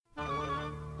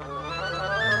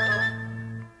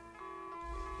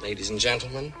Ladies and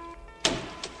gentlemen,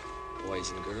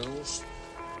 boys and girls,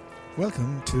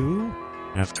 welcome to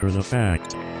After the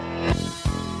Fact.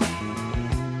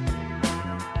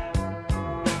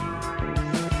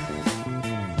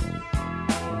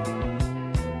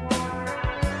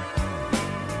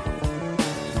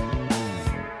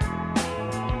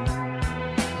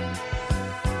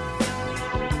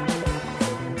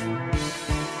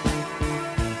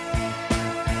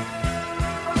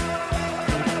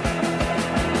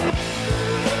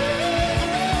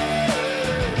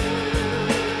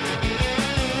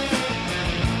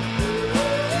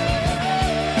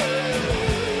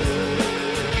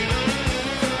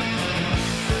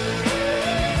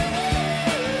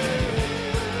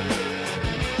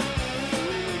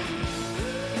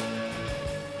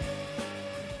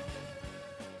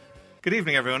 Good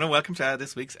evening, everyone, and welcome to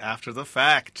this week's After the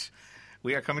Fact.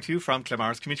 We are coming to you from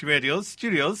Clamars Community Radio's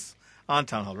studios on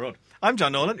Town Hall Road. I'm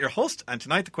John Nolan, your host, and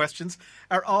tonight the questions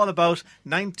are all about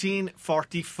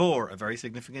 1944, a very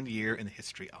significant year in the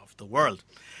history of the world.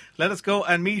 Let us go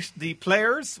and meet the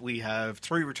players. We have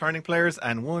 3 returning players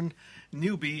and 1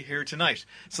 newbie here tonight.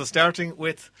 So starting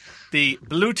with the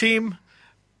blue team,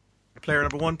 player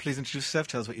number 1, please introduce yourself,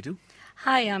 tell us what you do.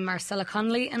 Hi, I'm Marcella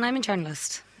Connolly and I'm a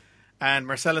journalist. And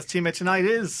Marcella's teammate tonight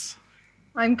is...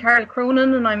 I'm Carol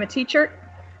Cronin and I'm a teacher.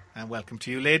 And welcome to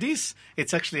you, ladies.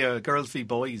 It's actually a girls v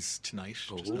boys tonight,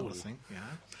 just noticing.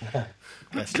 Yeah.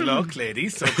 Best of luck,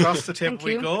 ladies. So across the table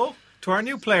we go to our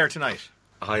new player tonight.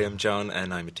 Hi, I'm John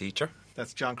and I'm a teacher.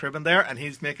 That's John Cribben there, and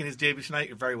he's making his debut tonight.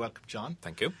 You're very welcome, John.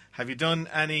 Thank you. Have you done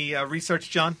any research,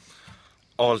 John?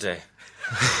 All day.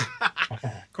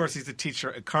 Of course, he's a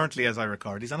teacher currently as I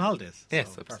record. He's on holidays.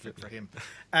 Yes, so perfect for him.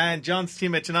 And John's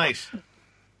teammate tonight.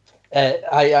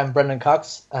 Hi, I'm Brendan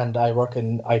Cox and I work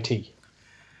in IT.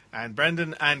 And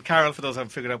Brendan and Carol, for those who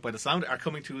haven't figured out by the sound, are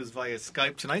coming to us via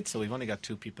Skype tonight, so we've only got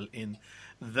 2 people in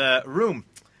the room.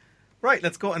 Right,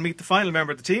 let's go and meet the final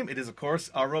member of the team. It is, of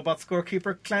course, our robot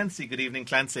scorekeeper, Clancy. Good evening,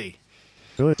 Clancy.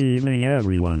 Good evening,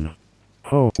 everyone.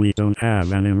 Hope we don't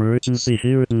have an emergency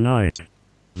here tonight.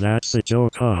 That's a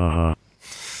joke, ha ha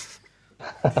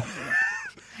ha.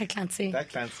 Hi, Clancy. That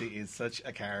Clancy is such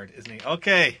a card, isn't he?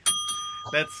 Okay,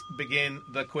 let's begin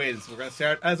the quiz. We're going to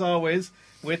start, as always,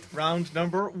 with round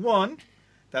number 1.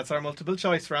 That's our multiple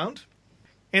choice round.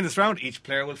 In this round, each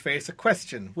player will face a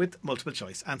question with multiple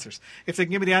choice answers. If they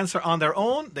can give me the answer on their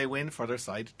own, they win for their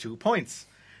side 2 points.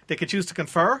 They can choose to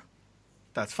confer.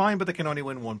 That's fine, but they can only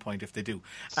win 1 point if they do.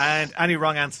 And any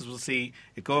wrong answers will see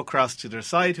it go across to their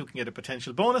side, who can get a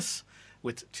potential bonus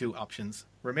with 2 options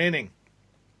remaining.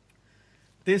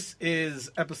 This is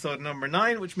episode number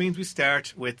 9, which means we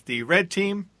start with the red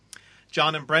team.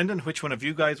 John and Brendan, which one of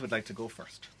you guys would like to go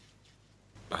first?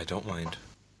 I don't mind.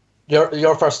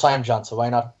 Your first time, John, so why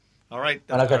not? All right.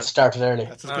 And I got started early.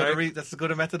 That's as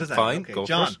good a method as any. Fine, okay, go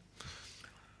John, for it.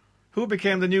 Who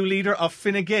became the new leader of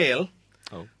Fine Gael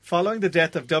following the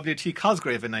death of W.T.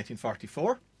 Cosgrave in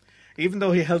 1944? Even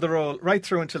though he held the role right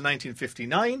through until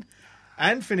 1959,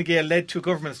 and Fine Gael led 2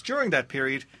 governments during that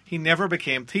period, he never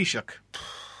became Taoiseach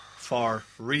for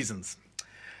reasons.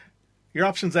 Your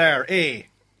options are A.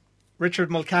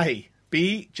 Richard Mulcahy,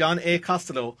 B. John A.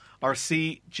 Costello, or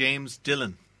C. James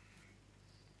Dillon.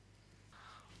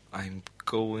 I'm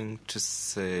going to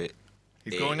say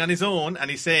He's A. going on his own,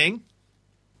 and he's saying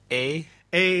A.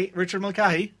 A. Richard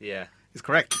Mulcahy Yeah. is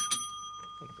correct.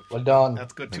 Well done.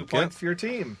 That's good. 2 Okay. points for your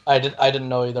team. I didn't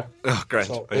know either. Oh, great.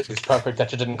 So Right. it's perfect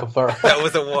that you didn't confer. That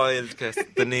was a wild guess.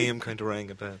 The name kind of rang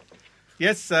a bell.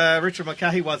 Yes, Richard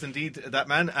Mulcahy was indeed that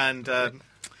man, and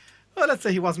well, let's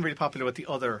say he wasn't really popular with the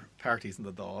other parties in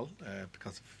the Dáil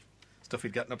because of stuff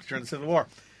he'd gotten up during the Civil War.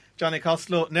 Johnny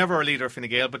Costello, never a leader of Fine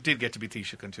Gael, but did get to be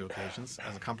Taoiseach on 2 occasions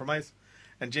as a compromise.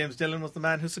 And James Dillon was the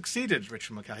man who succeeded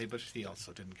Richard Mulcahy, but he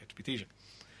also didn't get to be Taoiseach.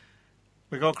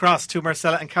 We go across to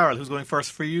Marcella and Carol. Who's going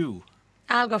first for you?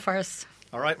 I'll go first.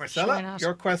 All right, Why Marcella, not?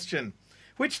 your question.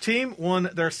 Which team won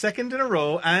their 2nd in a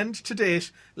row and, to date,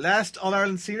 last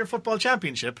All-Ireland Senior Football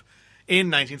Championship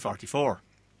in 1944?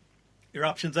 Your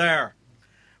options are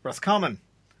Roscommon,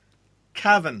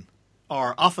 Cavan,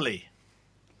 or Offaly.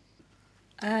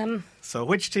 So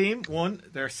which team won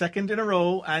their 2nd in a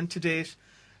row and, to date,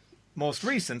 most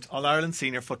recent All-Ireland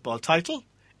Senior Football title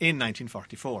in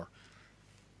 1944?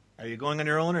 Are you going on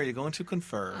your own or are you going to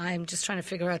confer? I'm just trying to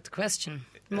figure out the question.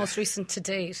 Most recent to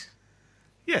date.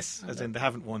 Yes, as in they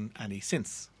haven't won any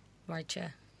since. Right, yeah.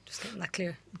 Just getting that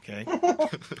clear. Okay.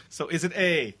 So is it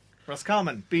A,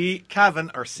 Roscommon, B, Cavan,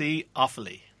 or C,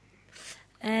 Offaly?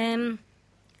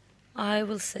 I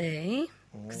will say,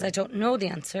 because I don't know the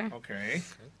answer, Okay.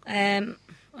 I'm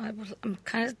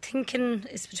kind of thinking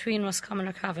it's between Roscommon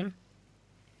or Cavan.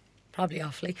 probably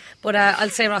awfully. But I'll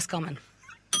say Roscommon.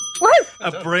 Woo!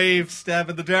 A brave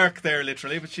stab in the dark there,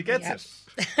 literally, but she gets Yep.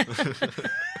 it.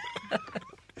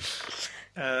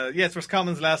 Yes,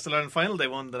 Roscommon's last All-Ireland final. They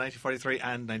won the 1943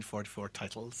 and 1944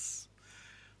 titles.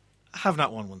 Have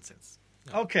not won one since.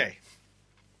 Okay.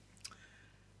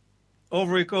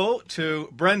 Over we go to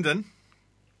Brendan.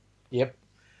 Yep.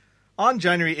 On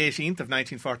January 18th of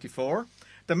 1944,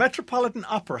 the Metropolitan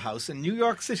Opera House in New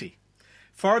York City,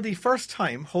 for the first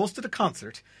time, hosted a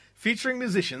concert featuring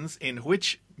musicians in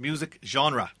which music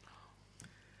genre?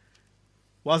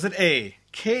 Was it A,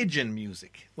 Cajun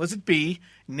music? Was it B,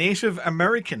 Native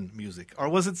American music? Or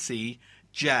was it C,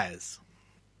 jazz?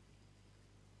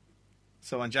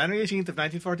 So on January 18th of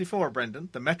 1944, Brendan,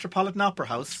 the Metropolitan Opera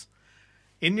House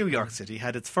in New York City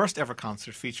had its first ever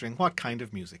concert featuring what kind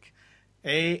of music?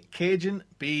 A, Cajun,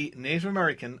 B, Native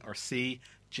American, or C,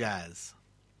 jazz?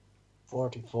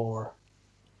 44.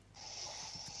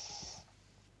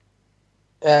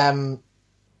 2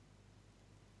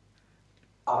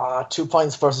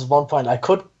 points versus 1 point.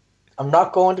 I'm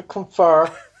not going to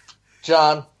confer.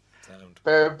 John, Sound.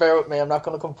 bear with me. I'm not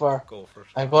going to confer. Go for it.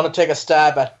 I'm going to take a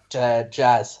stab at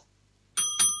jazz.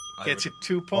 Gets you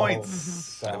 2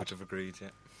 points. I would have agreed, yeah.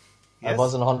 I Yes.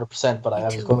 wasn't 100%, but I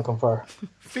was going to confer.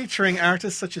 Featuring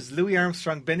artists such as Louis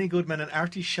Armstrong, Benny Goodman, and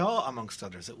Artie Shaw, amongst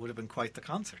others. It would have been quite the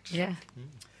concert. Yeah.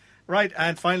 Right,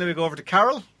 and finally we go over to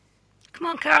Carol. Come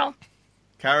on, Carol.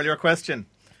 Carol, your question.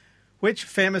 Which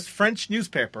famous French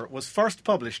newspaper was first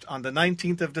published on the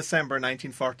 19th of December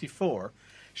 1944,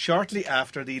 shortly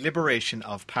after the liberation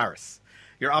of Paris?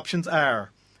 Your options are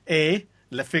A,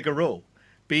 Le Figaro,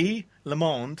 B, Le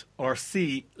Monde, or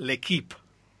C, L'Equipe.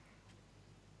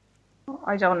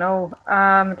 I don't know.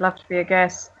 It'll have to be a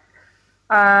guess.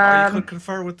 Or you could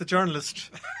confer with the journalist.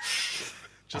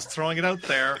 Just throwing it out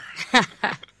there.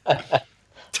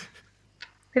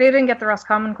 But I didn't get the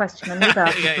Roscommon question. I knew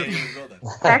that. yeah, you go then.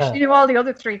 I actually knew all the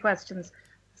other 3 questions.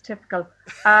 It's typical.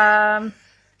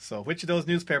 So, which of those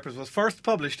newspapers was first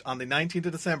published on the 19th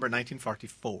of December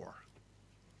 1944?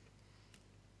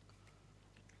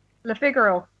 Le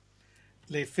Figaro.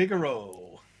 Le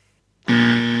Figaro.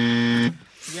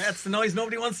 Yeah, it's the noise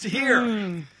nobody wants to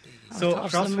hear. So,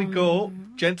 across we go.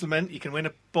 Gentlemen, you can win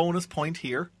a bonus point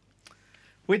here.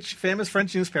 Which famous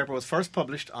French newspaper was first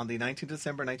published on the 19th of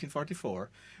December 1944?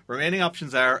 Remaining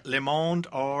options are Le Monde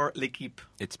or L'Equipe.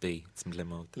 It's B. It's Le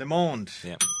Monde. Le Monde.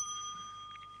 Yeah.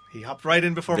 He hopped right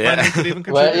in before Yeah. Brendan could even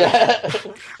contribute.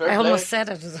 Well, yeah. I almost said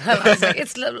it as well. I was like,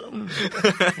 it's little.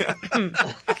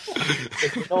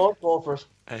 No, go for it.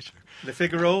 Sure. Le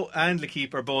Figaro and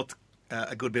L'Equipe are both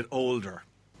a good bit older.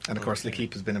 And of course,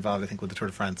 L'Equipe has been involved, I think, with the Tour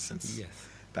de France since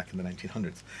back in the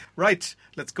 1900s. Right,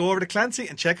 let's go over to Clancy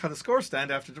and check how the scores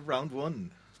stand after the round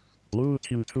 1. Blue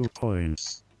team 2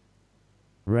 points.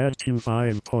 Red team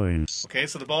 5 points. Okay,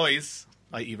 so the boys,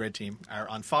 i.e. red team, are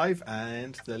on 5,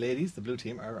 and the ladies, the blue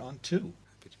team, are on 2.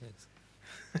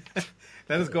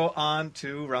 Let us go on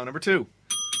to round number 2.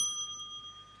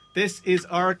 This is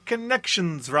our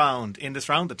connections round. In this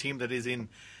round, the team that is in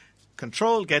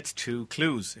control gets 2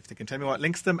 clues. If they can tell me what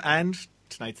links them and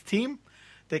tonight's team,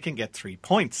 they can get 3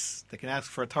 points. They can ask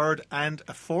for a third and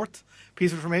a fourth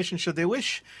piece of information should they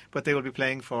wish, but they will be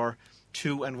playing for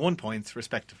 2 and 1 points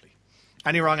respectively.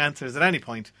 Any wrong answers at any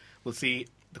point will see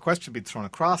the question being thrown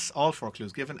across, all 4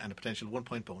 clues given, and a potential 1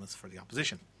 point bonus for the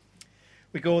opposition.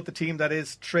 We go with the team that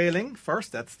is trailing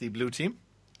first. That's the blue team.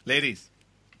 Ladies,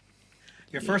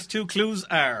 your first 2 clues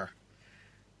are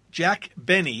Jack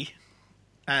Benny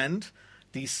and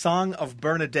the Song of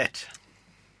Bernadette.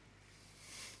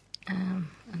 And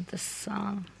the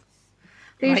song.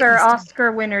 These Right, are this time.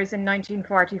 Oscar winners in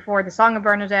 1944. The Song of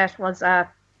Bernadette was an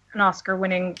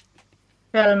Oscar-winning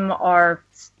film or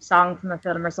song from a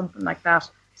film or something like that.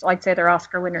 So I'd say they're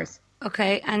Oscar winners.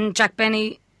 Okay, and Jack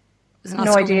Benny was an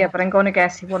No Oscar idea, winner. but I'm going to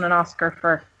guess he won an Oscar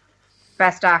for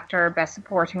Best Actor, Best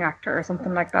Supporting Actor or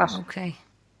something like that. Okay.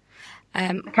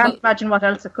 I can't imagine what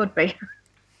else it could be.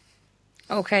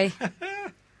 Okay.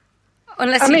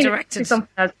 Unless I he mean, directed. something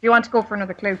else. Do you want to go for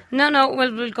another clue? No,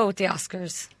 we'll go with the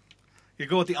Oscars. You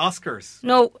go with the Oscars.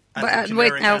 No, As but, a wait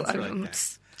generic now. answer, I'm okay.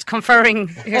 conferring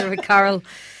here with Carol.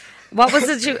 What was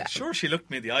it you Sure, she looked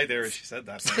me in the eye there as she said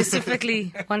that.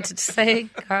 specifically wanted to say,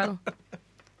 Carl?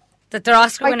 That they're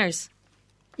Oscar winners.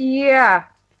 Yeah.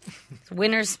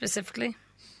 Winners specifically?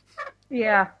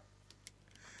 Yeah.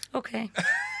 Okay.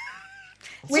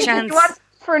 If you Chance. want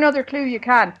for another clue, you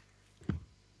can.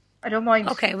 I don't mind.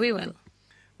 Okay, we will.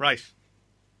 Right.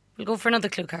 We'll go for another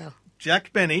clue, Carl.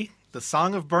 Jack Benny, the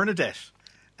Song of Bernadette,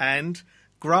 and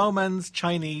Grauman's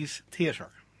Chinese Theatre.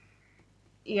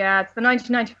 Yeah, it's the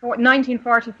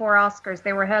 1944 Oscars.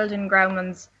 They were held in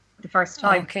Grauman's for the first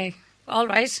time. Okay. All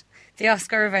right. The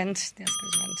Oscar event. The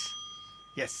Oscars event.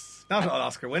 Yes, not all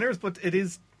Oscar winners, but it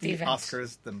is the event.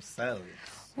 Oscars themselves.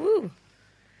 Woo.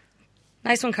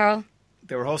 Nice one, Carl.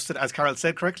 They were hosted, as Carol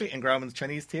said correctly, in Grauman's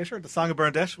Chinese Theatre. The Song of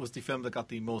Bernadette was the film that got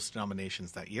the most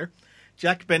nominations that year.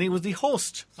 Jack Benny was the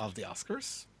host of the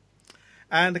Oscars.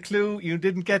 And the clue you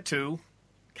didn't get to,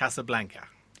 Casablanca,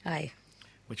 Aye.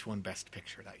 which won Best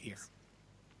Picture that year.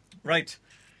 Right.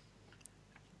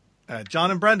 John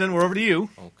and Brendan, we're over to you.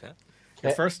 Okay.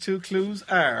 Your first two clues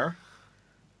are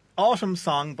Autumn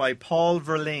Song by Paul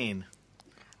Verlaine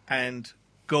and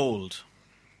Gold.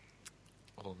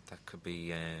 Oh, that could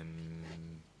be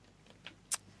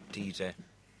DJ.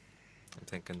 I'm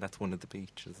thinking that's one of the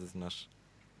beaches, isn't it?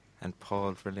 And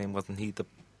Paul Verlaine, wasn't he the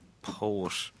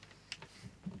poet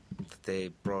that they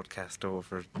broadcast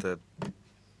over the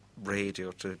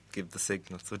radio to give the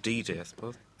signal? So DJ, I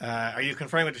suppose. Are you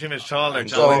conferring with the image at all, or I'm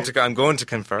John? going to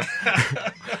confer.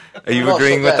 Are you No,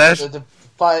 agreeing so, with that?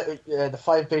 The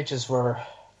five beaches were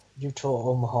Utah,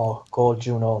 Omaha, Gold,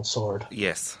 Juno, and Sword.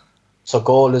 Yes. So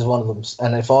Gold is one of them.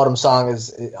 And if Autumn Song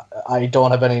is, I don't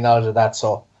have any knowledge of that.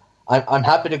 So I'm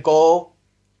happy to go.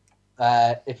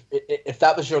 If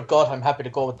that was your gut, I'm happy to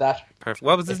go with that. Perfect.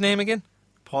 What was his name again?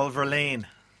 Paul Verlaine.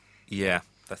 Yeah,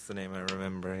 that's the name I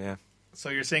remember, yeah. So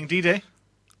you're saying DJ?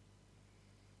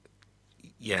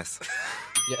 Yes.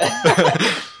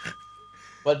 Yeah.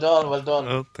 Well done.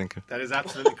 Oh, thank you. That is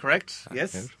absolutely correct.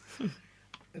 Yes.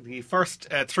 The first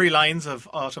three lines of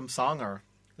Autumn Song, or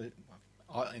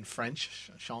in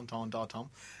French, Chanton d'Automne,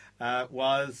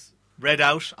 was read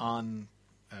out on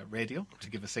radio to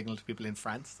give a signal to people in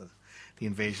France that the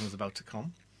invasion was about to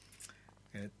come.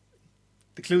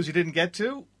 The clues you didn't get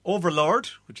to: Overlord,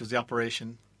 which was the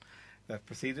operation that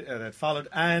preceded, that followed,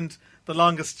 and The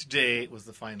Longest Day was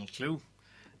the final clue.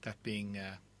 That being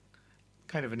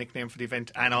kind of a nickname for the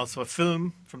event, and also a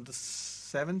film from the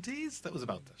 70s that was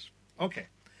about that. Okay.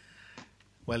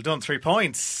 Well done, 3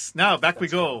 points. Now, back we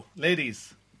go.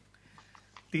 Ladies,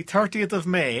 the 30th of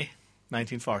May,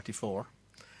 1944,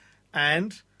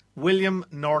 and William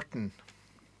Norton.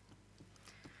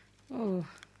 Oh.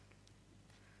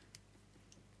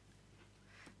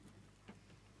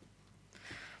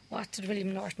 What did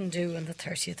William Norton do on the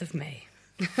 30th of May?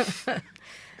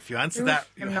 If you answer that,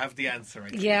 you have the answer.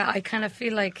 Right? Yeah, I kind of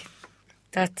feel like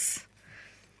that's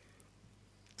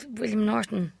William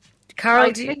Norton. Carol,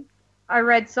 I think I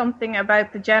read something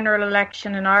about the general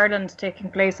election in Ireland taking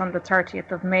place on the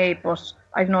 30th of May, but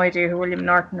I've no idea who William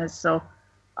Norton is, so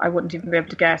I wouldn't even be able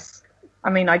to guess. I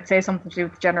mean, I'd say something to do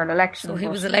with the general election. So he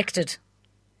was elected,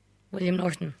 William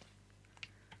Norton.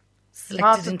 Selected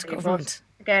possibly, into government.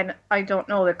 But again, I don't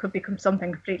know. There could be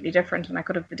something completely different, and I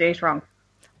could have the date wrong.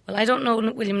 Well, I don't know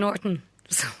William Norton,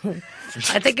 so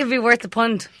I think it'd be worth the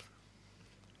punt.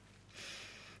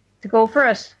 To go for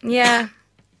it? Yeah.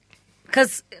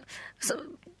 Because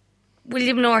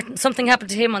William Norton, something happened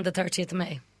to him on the 30th of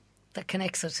May that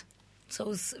connects it.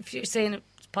 So if you're saying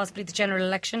it's possibly the general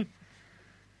election.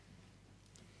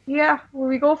 Yeah, will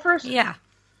we go for it? Yeah.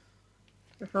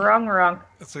 If we're wrong, we're wrong.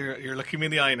 So you're looking me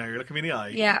in the eye now. You're looking me in the eye.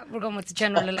 Yeah, we're going with the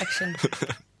general election.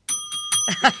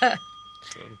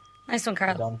 Nice one,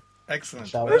 Carl. Done. Excellent.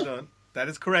 Shall Well we? done. That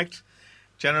is correct.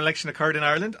 General election occurred in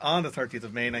Ireland on the 30th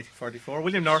of May 1944.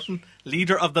 William Norton,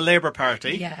 leader of the Labour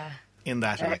Party Yeah. in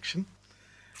that election.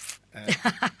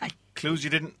 Clues you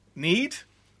didn't need: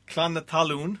 Clonna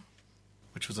Talún,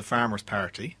 which was a farmers'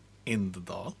 party in the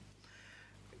Dáil,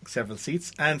 several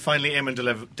seats, and finally Eamon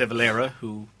de Valera,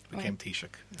 who became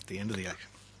Taoiseach at the end of the election.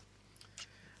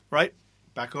 Right,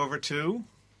 back over to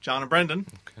John and Brendan.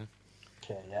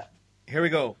 Okay, yeah. Here we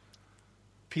go.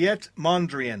 Piet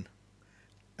Mondrian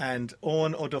and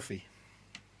Owen O'Duffy.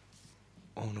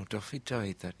 Oh no, Duffy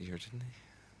died that year, didn't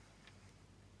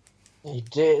He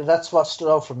did. That's what stood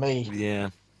out for me. he? Yeah.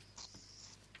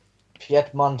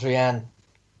 Piet Mondrian.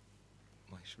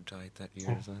 Might have died that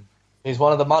year as well. He's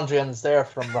one of the Mondrians there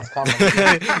from Roscommon.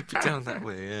 Be down that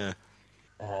way, yeah.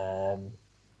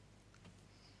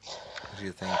 What do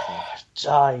you think?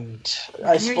 Died.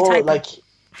 I hear you suppose, typing. like,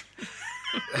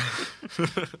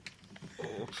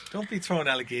 Don't be throwing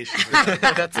allegations.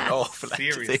 That's an awful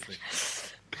Seriously.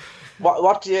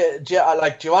 what do you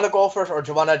like? Do you want to go for it, or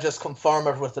do you want to just confirm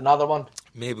it with another one?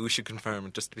 Maybe we should confirm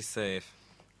it just to be safe.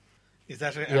 Is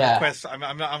that a Yeah. request?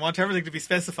 I want everything to be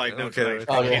specified now Okay, tonight. right.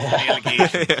 Oh, in case yeah. of any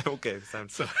allegations. Yeah, okay,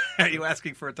 sounds. So, are you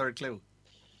asking for a third clue?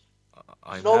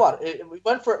 I'm You know happy- what? We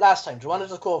went for it last time. Do you want to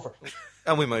just go for it?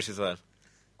 And we might as well.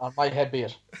 On my head be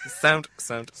it. Sound.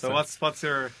 So what's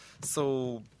your...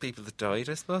 So people that died,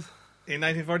 I suppose. In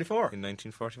 1944. In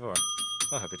 1944.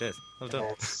 Oh, happy days. Well done.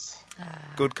 Yes.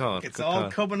 Good call. It's good all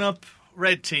call. coming up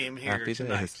red team here Happy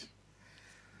tonight. days.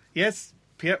 Yes,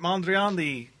 Pierre Mondrian,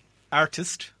 the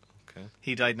artist, Okay.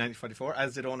 he died in 1944,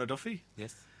 as did Ona Duffy.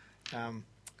 Yes.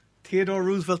 Theodore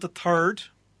Roosevelt III,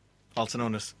 also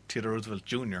known as Theodore Roosevelt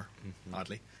Jr.,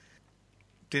 oddly.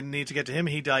 Didn't need to get to him.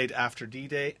 He died after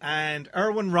D-Day. And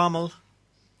Erwin Rommel,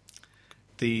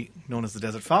 known as the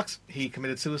Desert Fox, he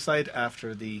committed suicide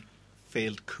after the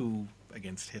failed coup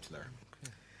against Hitler.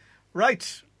 Okay.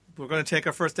 Right, we're going to take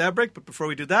our first ad break, but before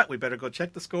we do that, we better go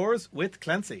check the scores with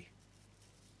Clancy.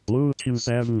 Blue team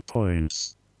 7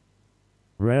 points.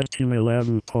 Red team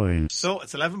 11 points. So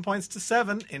it's 11 points to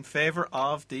 7 in favour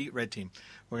of the red team.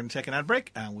 We're going to take an ad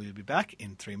break, and we'll be back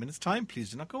in 3 minutes' time.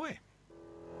 Please do not go away.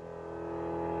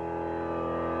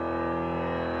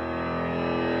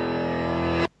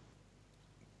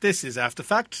 This is After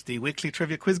Fact, the weekly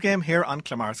trivia quiz game here on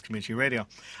Clamars Community Radio.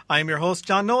 I am your host,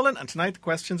 John Nolan, and tonight the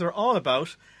questions are all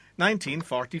about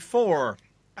 1944.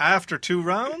 After 2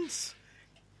 rounds,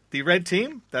 the red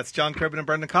team, that's John Cribbin and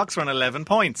Brendan Cox, are on 11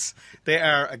 points. They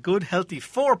are a good, healthy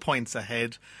 4 points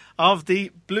ahead of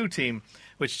the blue team,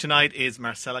 which tonight is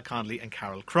Marcella Connolly and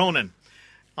Carol Cronin.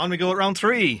 On we go at round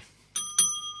 3.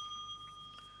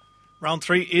 Round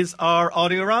 3 is our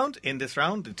audio round. In this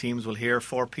round, the teams will hear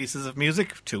 4 pieces of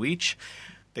music, 2 each.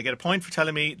 They get a point for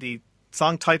telling me the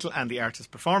song title and the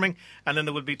artist performing, and then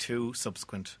there will be 2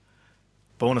 subsequent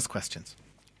bonus questions.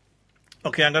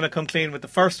 Okay, I'm going to come clean with the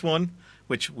first one,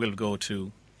 which will go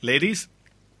to ladies,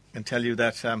 and tell you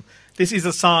that this is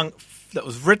a song that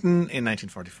was written in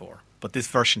 1944, but this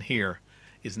version here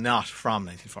is not from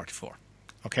 1944.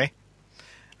 Okay?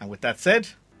 And with that said,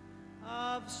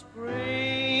 of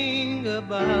spring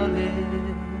about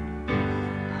it,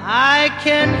 I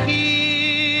can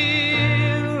hear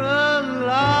a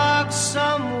lark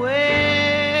somewhere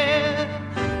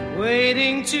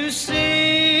waiting to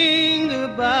sing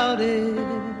about it.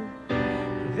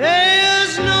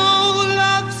 There's no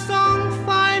love song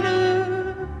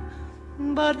finer,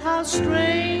 but how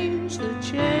strange the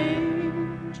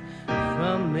change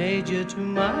from major to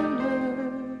minor.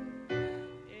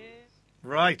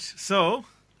 right, so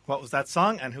what was that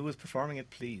song and who was performing it,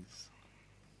 please?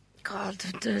 God,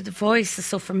 the voice is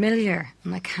so familiar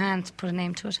and I can't put a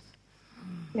name to it.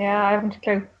 Yeah, I haven't a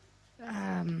clue.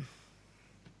 I'm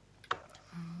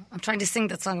trying to sing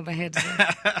that song in my head.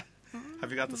 Have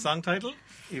you got the song title,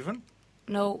 even?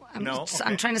 No, I'm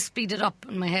Okay. trying to speed it up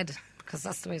in my head because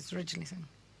that's the way it's originally sung.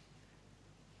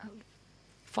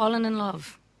 Fallen in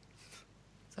Love.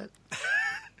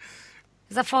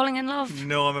 Is that Falling in Love?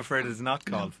 No, I'm afraid it's not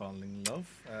called Falling in Love.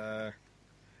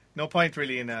 No point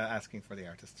really in asking for the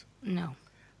artist. No.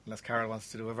 Unless Carol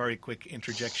wants to do a very quick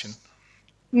interjection.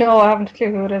 No, I haven't a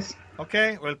clue who it is.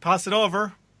 Okay, we'll pass it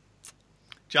over.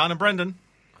 John and Brendan.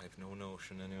 I have no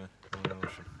notion anyway. No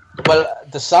notion. Well,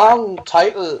 the song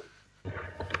title,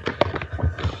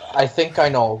 I think I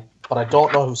know, but I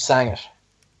don't know who sang it.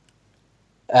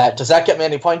 Does that get me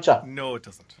any point, John? No, it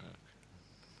doesn't.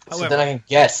 So then I can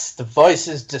guess. The voice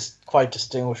is just quite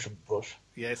distinguishable, but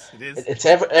yes, it is. it's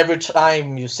every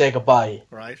time you say goodbye.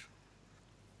 Right.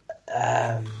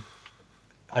 I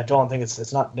don't think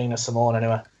it's not Nina Simone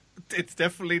anyway. It's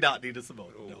definitely not Nina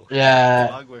Simone. No. Yeah.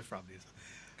 It's a long way from Nina.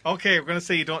 Okay, we're going to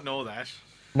say you don't know that.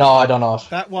 No, I don't know it.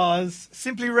 That was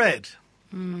Simply Red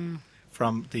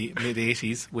from the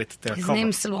mid-80s with their His cover.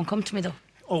 name still won't come to me though.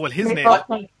 Oh, well, his Mick name...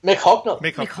 Hucknall. Mick Hucknall.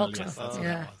 Mick Mick Hucknall, Hucknall. yes, that's what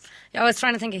Yeah. it was. Yeah, I was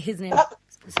trying to think of his name.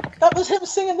 That was him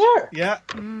singing there. Yeah.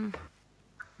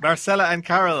 Marcella and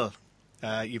Carol,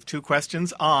 you've 2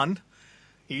 questions on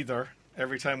either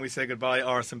Every Time We Say Goodbye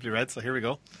or Simply Red. So here we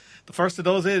go. The first of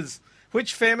those is,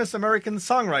 which famous American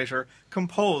songwriter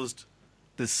composed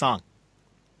this song?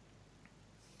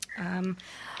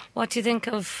 What do you think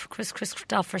of Chris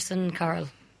Christopherson, Carol?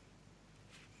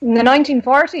 In the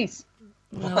 1940s.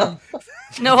 No.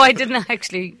 No, I didn't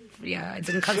actually. Yeah, I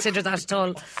didn't consider that at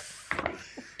all.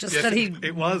 Just Yes, that he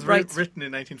it was writes. written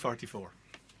in 1944.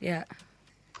 Yeah.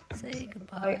 Say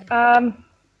goodbye.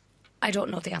 I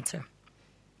don't know the answer.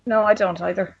 No, I don't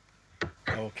either.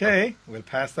 Okay, we'll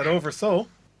pass that over. So,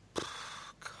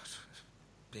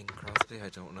 Bing Crosby, I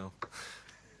don't know.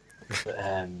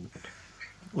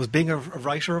 was Bing a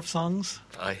writer of songs?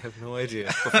 I have no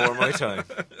idea. Before my time.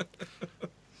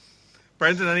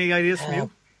 Brendan, any ideas from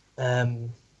you?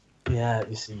 Yeah,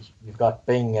 you see, you've got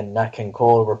Bing and Nat King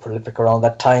Cole were prolific around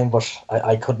that time, but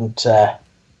I couldn't.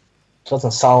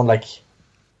 Doesn't sound like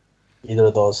either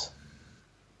of those.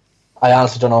 I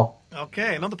honestly don't know.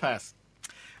 Okay, another pass.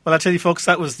 Well, I'll tell you, folks,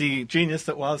 that was the genius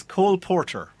that was Cole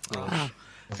Porter.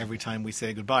 Every Time We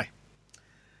Say Goodbye.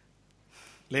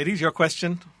 Ladies, your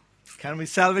question. Can we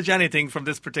salvage anything from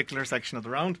this particular section of the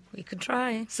round? We could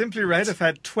try. Simply Red have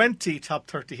had 20 top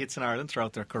 30 hits in Ireland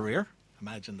throughout their career.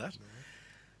 Imagine that.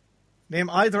 Name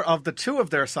either of the two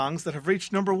of their songs that have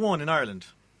reached number 1 in Ireland.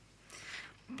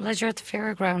 Pleasure at the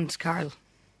Fairground, Carl.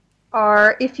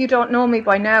 Or If You Don't Know Me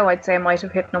By Now, I'd say I might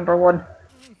have hit number 1.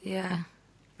 Yeah.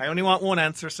 I only want one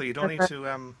answer, so you don't need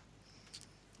to...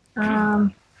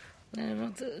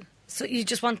 So you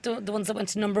just want the ones that went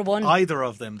to number 1? Either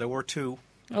of them. There were 2.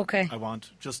 Okay. I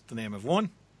want just the name of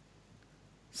one.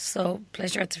 So,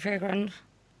 Pleasure at the Fairground.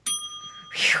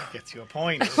 Gets you a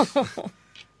point.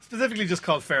 Specifically just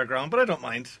called Fairground, but I don't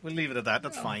mind. We'll leave it at that.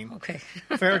 That's fine. Okay.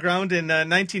 Fairground in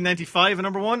 1995, a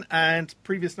number 1, and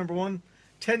previous number 1,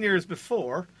 10 years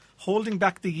before, Holding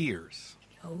Back the Years.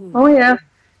 Oh, yeah.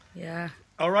 Yeah.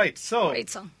 All right, so Great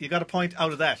song. you got a point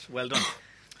out of that. Well done.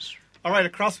 All right,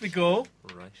 across we go.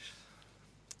 Right.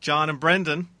 John and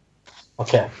Brendan.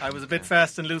 Okay. I was a bit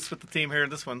fast and loose with the theme here in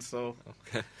this one, so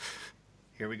Okay.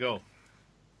 here we go.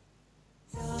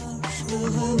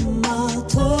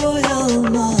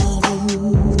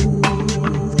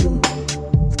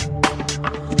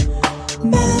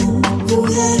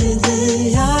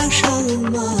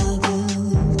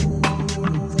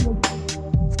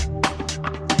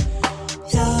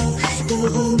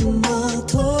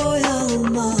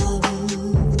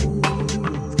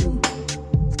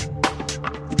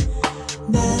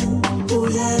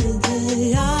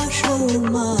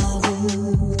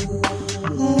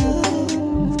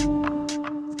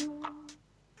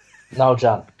 Now,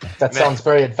 John, that sounds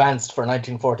very advanced for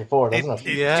 1944, doesn't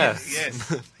it?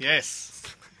 Yes. Yes.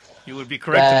 You would be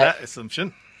correct in that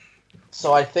assumption.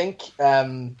 So I think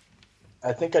I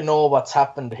know what's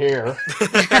happened here.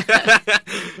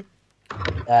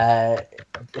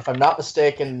 If I'm not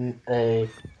mistaken, the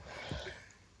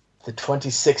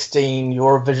 2016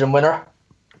 Eurovision winner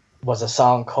was a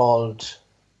song called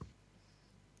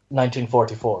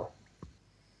 1944.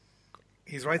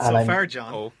 He's right so far,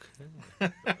 John.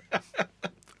 Okay.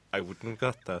 I wouldn't have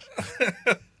got that.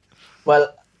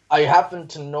 Well, I happen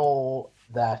to know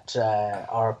that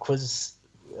our quiz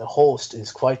host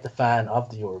is quite the fan of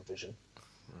the Eurovision.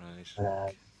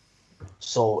 Right.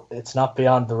 So it's not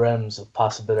beyond the realms of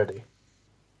possibility.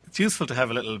 It's useful to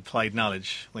have a little applied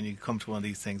knowledge when you come to one of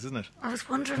these things, isn't it? I was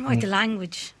wondering why the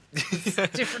language is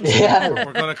different. Yeah.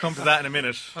 We're going to come to that in a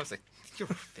minute. I was like,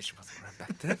 Eurovision wasn't around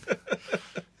back then.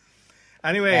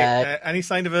 Anyway, any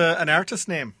sign of an artist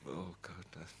name? Oh, God.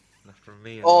 Not for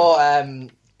me.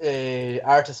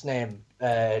 Artist name,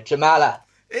 Jamala.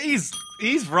 He's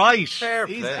right. Fair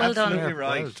He's play. Well done. absolutely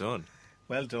right. Well done.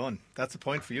 Well done. That's a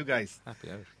point for you guys. Happy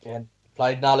out. Again,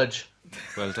 applied knowledge.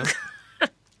 Well done.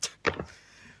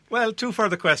 Well, 2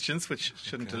 further questions, which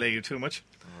shouldn't delay you too much.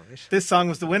 All right. This song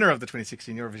was the winner of the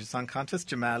 2016 Eurovision Song Contest,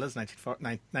 Jamala's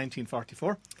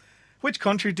 1944. Which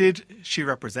country did she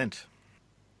represent?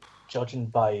 Judging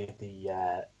by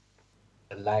the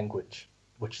language,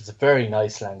 which is a very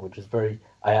nice language, is very.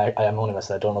 I am only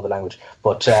myself. I don't know the language,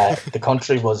 but the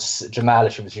country was Jamala.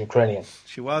 She was Ukrainian.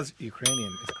 She was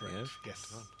Ukrainian, is correct.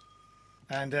 Yes.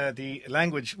 And the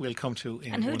language we'll come to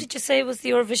in And who one- did you say was the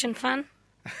Eurovision fan?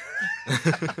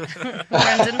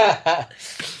 Brendan?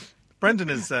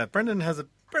 Brendan has a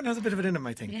bit of it in him,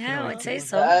 I think. Yeah, I'd say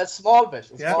so. A small bit.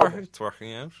 a Yeah. small bit. It's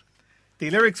working out. The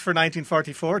lyrics for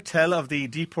 1944 tell of the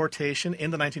deportation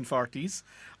in the 1940s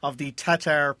of the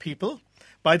Tatar people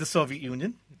by the Soviet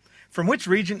Union. From which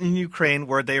region in Ukraine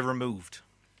were they removed?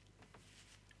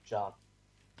 John.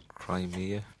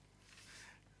 Crimea.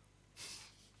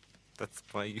 That's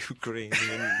my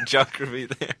Ukrainian geography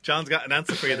there. John's got an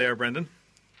answer for you there, Brendan.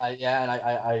 I'd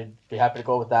be happy to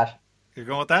go with that. You're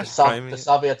going with that? The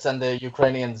Soviets and the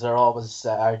Ukrainians are always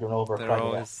arguing over They're Crimea.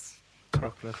 always...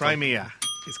 Crimea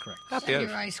is correct. Happy You're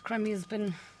out. right. Crimea's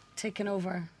been taken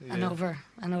over and over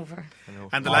and over.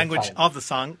 And the Long language time. of the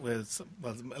song was,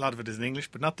 well, a lot of it is in English,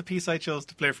 but not the piece I chose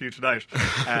to play for you tonight.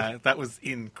 That was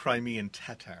in Crimean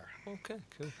Tatar. Okay,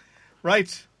 cool.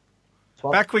 Right.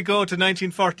 Well, Back we go to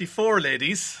 1944,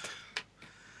 ladies.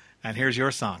 And here's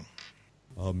your song.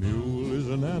 A mule is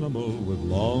an animal with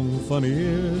long, funny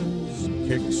ears,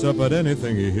 kicks up at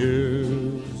anything he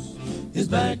hears. His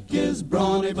back is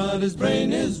brawny, but his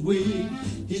brain is weak.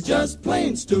 He's just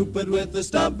plain stupid with a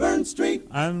stubborn streak.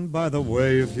 And by the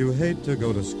way, if you hate to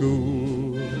go to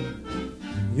school,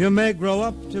 you may grow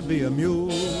up to be a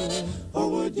mule. Or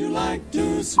would you like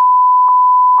to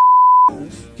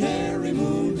carry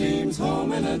moonbeams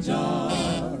home in a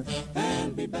jar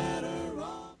and be better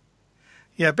off?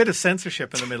 Yeah, a bit of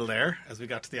censorship in the middle there as we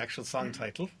got to the actual song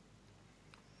title.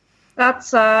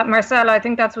 That's Marcella. I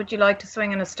think that's Would You Like to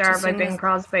Swing in a Star by Swing Bing in-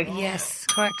 Crosby. Yes,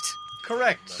 correct.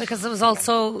 Correct. Because it was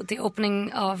also the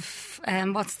opening of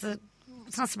it's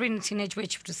not Sabrina the Teenage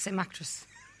Witch, but it's the same actress.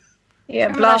 Yeah,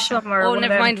 Remember that show? Blossom or Oh, one of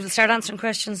never them. mind. We'll start answering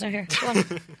questions now here. Go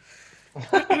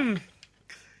on.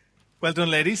 Well done,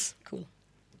 ladies. Cool.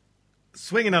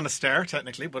 Swinging on a Star,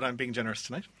 technically, but I'm being generous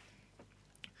tonight.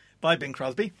 By Bing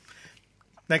Crosby.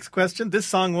 Next question. This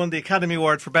song won the Academy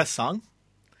Award for Best Song.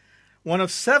 One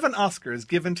of 7 Oscars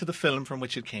given to the film from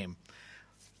which it came.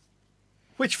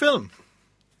 Which film?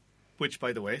 Which,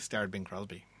 by the way, starred Bing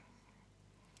Crosby.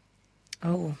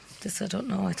 Oh, this I don't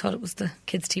know. I thought it was the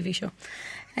kids' TV show.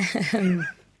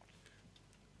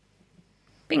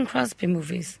 Bing Crosby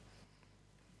movies.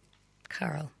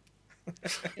 Carol.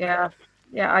 Yeah,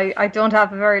 I don't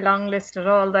have a very long list at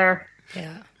all there.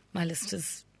 Yeah, my list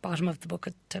is bottom of the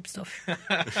bucket type stuff.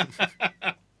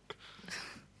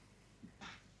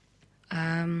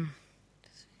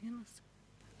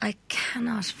 I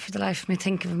cannot, for the life of me,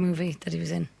 think of a movie that he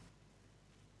was in.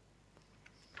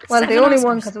 Well, 7 the only Oscars.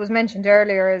 one, because it was mentioned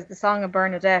earlier, is The Song of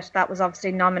Bernadette. That was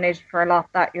obviously nominated for a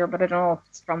lot that year, but I don't know if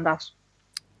it's from that.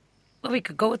 Well, we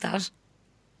could go with that.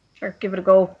 Sure, give it a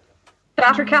go.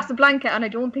 That or Casablanca, and I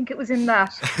don't think it was in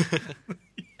that.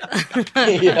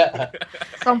 Yeah.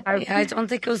 Somehow. Yeah, I don't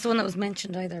think it was the one that was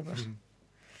mentioned either. But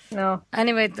No.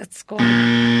 anyway, let's go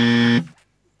on.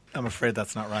 I'm afraid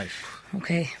that's not right.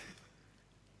 Okay.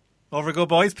 Over we go,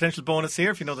 boys. Potential bonus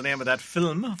here if you know the name of that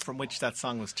film from which that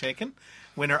song was taken.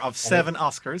 Winner of 7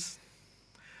 Oscars.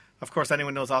 Of course,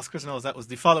 anyone knows Oscars knows that was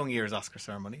the following year's Oscar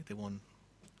ceremony. They won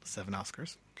 7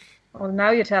 Oscars. Well, now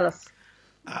you tell us.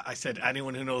 I said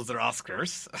anyone who knows their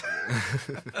Oscars.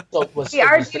 So it was, We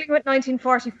are dealing with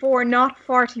 1944, not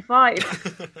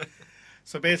 45.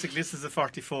 So basically, this is a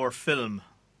 44 film.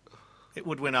 It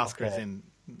would win Oscars Okay. in,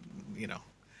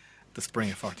 the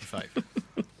spring of 45.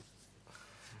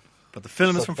 But the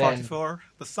film is So from then- 44.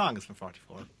 The song is from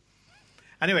 44.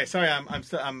 Anyway, sorry, I'm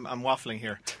waffling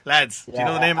here, lads. Do you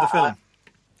know the name of the film?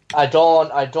 I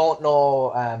don't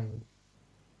know.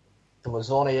 There was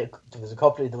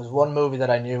one movie that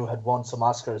I knew had won some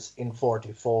Oscars in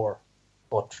 44,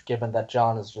 but given that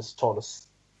John has just told us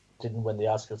didn't win the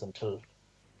Oscars until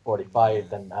 45,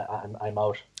 then I'm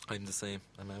out. I'm the same.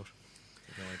 I'm out.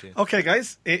 No idea. Okay,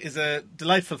 guys, it is a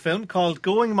delightful film called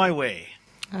Going My Way,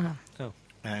 Oh.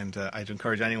 and I'd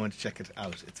encourage anyone to check it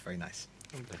out. It's very nice.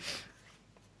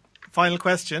 Final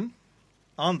question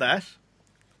on that,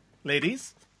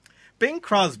 ladies. Bing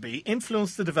Crosby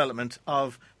influenced the development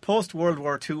of post-World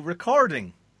War II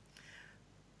recording.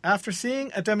 After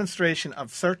seeing a demonstration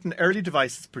of certain early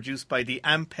devices produced by the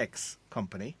Ampex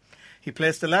company, he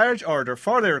placed a large order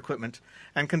for their equipment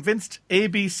and convinced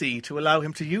ABC to allow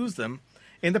him to use them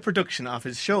in the production of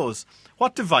his shows.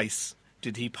 What device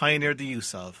did he pioneer the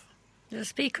use of? The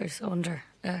speakers under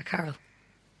Carol.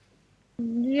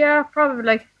 Yeah, probably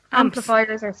like Amps.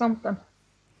 amplifiers or something.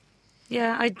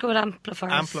 Yeah, I'd go with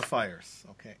amplifiers. Amplifiers.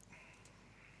 Okay.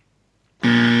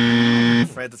 I'm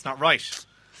afraid that's not right.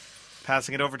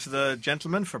 Passing it over to the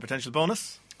gentleman for potential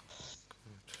bonus.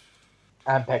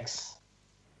 Ampex.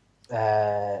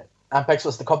 Ampex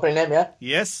was the company name, yeah?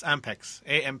 Yes, Ampex.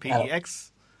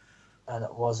 Ampex. And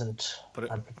it wasn't But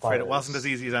I'm amplifiers. afraid it wasn't as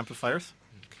easy as amplifiers.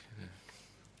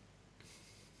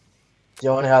 The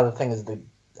only other thing is the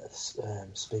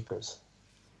speakers.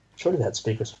 Surely they had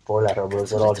speakers before that, or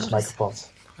was it all just microphones?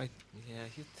 Yeah,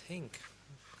 you'd think.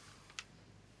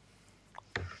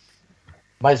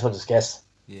 Might as well just guess.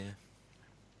 Yeah.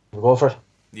 We'll go for it.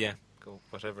 Yeah. Go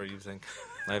whatever you think.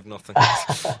 I have nothing.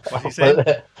 What do you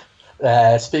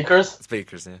say? Speakers?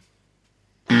 Speakers, yeah.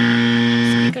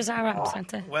 Speakers are amps, aren't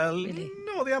they? Well, Really?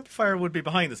 no, the amplifier would be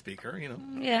behind the speaker,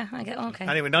 Yeah, I get okay.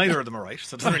 Anyway, neither of them are right,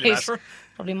 so it doesn't really Right. matter.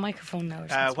 Probably a microphone now or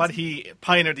something. What he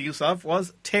pioneered the use of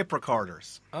was tape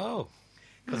recorders, Oh.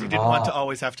 because he didn't want to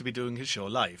always have to be doing his show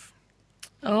live.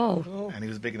 Oh, And he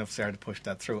was big enough there to push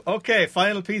that through. Okay,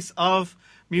 final piece of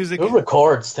music. Who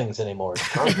records things anymore?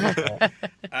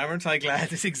 Aren't I glad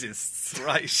this exists?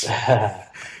 Right.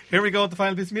 Here we go with the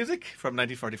final piece of music from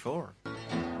 1944.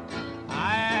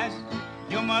 I asked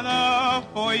your mother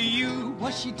for you.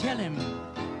 What's she telling me?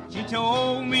 She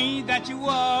told me that you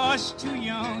was too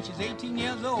young. She's 18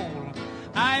 years old.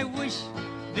 I wish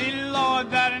the Lord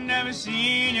that I never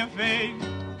seen your face.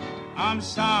 I'm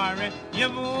sorry your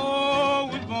boy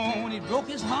was born. It broke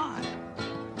his heart.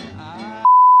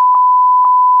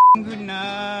 Good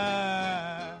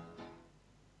night.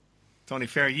 It's only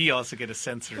fair ye also get a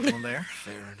censored one there.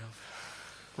 Fair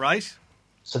enough. Right?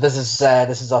 So this is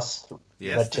us,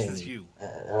 Yes, red this team, is you.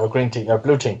 or green team, or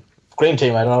blue team. Green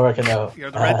team, I don't reckon now. You're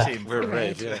the red team. We're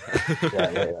red, yeah.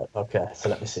 Yeah. Okay, so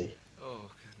let me see. Oh,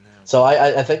 no. So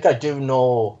I think I do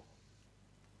know.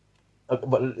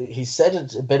 But he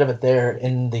said a bit of it there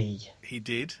in the. He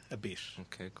did a bit.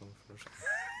 Okay, go for it.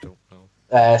 Don't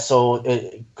know. So,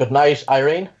 Good Night,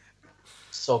 Irene.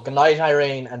 So, Good Night,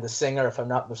 Irene, and the singer, if I'm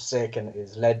not mistaken,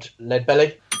 is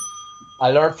Leadbelly. I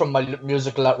learned from my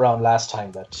musical round last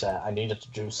time that I needed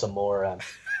to do some more.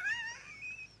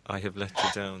 I have let you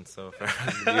down so far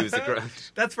in the music round.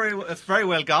 That's very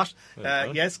well got.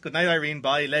 Yes, Good Night, Irene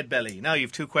by Leadbelly. Now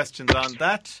you've 2 questions on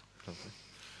that.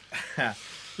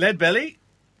 Leadbelly,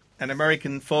 an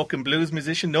American folk and blues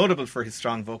musician, notable for his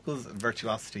strong vocals and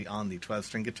virtuosity on the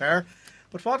 12-string guitar.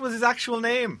 But what was his actual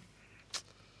name?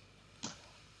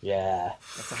 Yeah.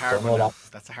 That's a hard one.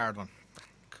 That's a hard one.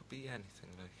 Could be anything,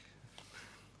 like.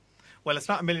 Well, it's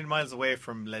not a million miles away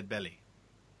from Leadbelly.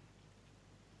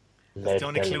 That's the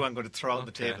only clue I'm going to throw out on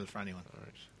the table for anyone. All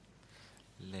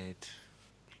right.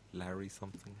 Larry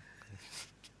something.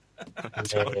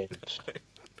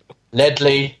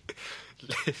 Ledley.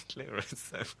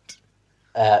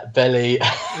 Belly.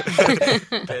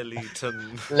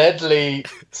 Bellyton. Ledley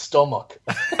stomach.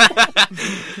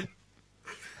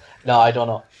 No, I don't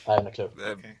know. I have no clue.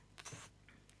 Okay.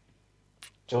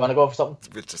 Do you want to go for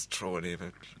something? We'll just throw a name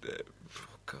out.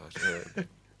 Oh, God.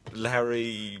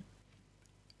 Larry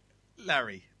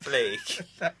Blake.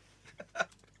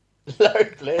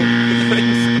 Larry Blake.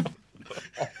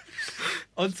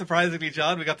 Unsurprisingly,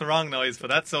 John, we got the wrong noise for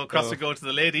that, so across we go to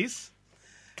the ladies.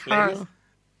 Carl.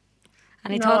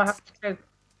 Any No, thoughts? I have to.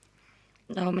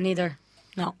 No, me neither.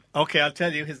 No. Okay, I'll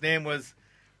tell you. His name was,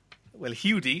 well,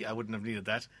 Hudie. I wouldn't have needed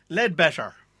that.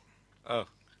 Ledbetter. Oh.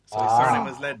 So his surname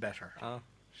was Ledbetter. Oh,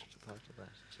 should have thought of that.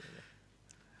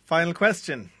 Final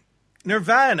question.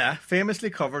 Nirvana famously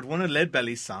covered one of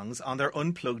Leadbelly's songs on their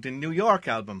Unplugged in New York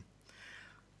album.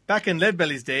 Back in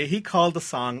Leadbelly's day, he called the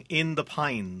song In the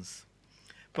Pines.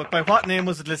 But by what name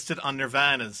was it listed on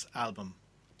Nirvana's album?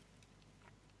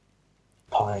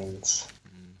 Pines.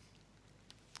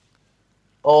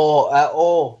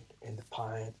 In the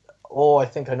Pines. Oh, I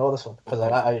think I know this one because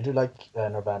I do like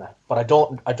Nirvana, but I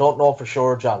don't know for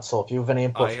sure, John. So if you have any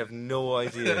input, I have no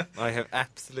idea. I have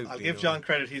absolutely. I'll give John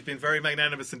credit. He's been very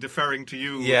magnanimous in deferring to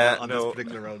you on this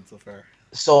particular round so far.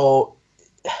 So,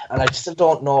 and I still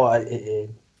don't know.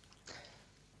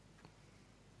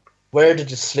 Where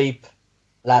did you sleep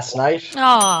last night?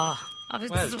 Oh,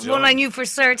 this is one I knew for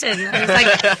certain. I was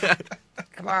like,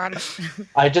 come on.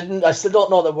 I still don't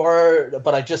know the word,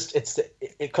 but it's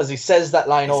because he says that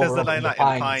line over in the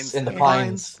pines. In the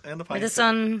pines. Where the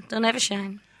sun don't ever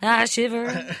shine. I shiver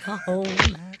the whole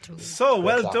night through. So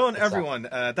well done, everyone.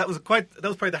 That was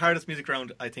probably the hardest music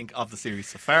round I think of the series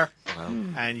so far. Wow.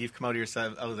 And you've come out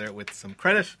of there with some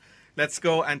credit. Let's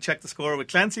go and check the score with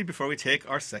Clancy before we take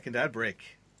our second ad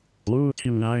break. Blue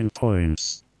team 9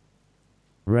 points.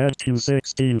 Red team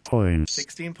 16 points.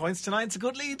 16 points to 9. It's a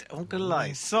good lead. I won't gonna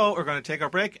lie. So we're going to take our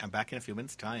break and back in a few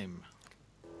minutes' time.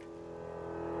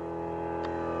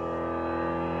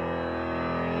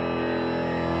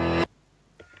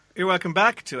 You're welcome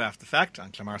back to After the Fact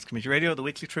on Clamars Community Radio, the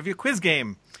weekly trivia quiz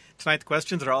game. Tonight the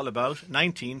questions are all about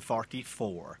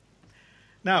 1944.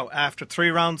 Now, after 3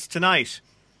 rounds tonight,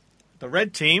 the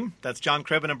red team, that's John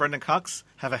Cribben and Brendan Cox,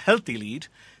 have a healthy lead,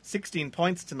 16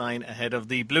 points to 9 ahead of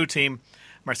the blue team,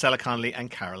 Marcella Connolly and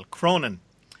Carol Cronin.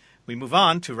 We move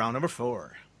on to round number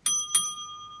 4.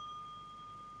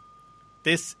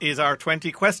 This is our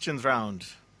 20 questions round.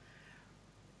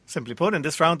 Simply put, in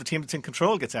this round, the team that's in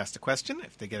control gets asked a question.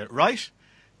 If they get it right,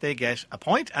 they get a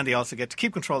point, and they also get to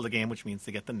keep control of the game, which means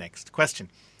they get the next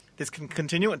question. This can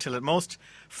continue until at most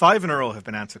 5 in a row have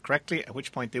been answered correctly, at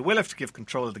which point they will have to give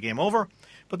control of the game over,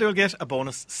 but they will get a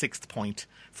bonus 6th point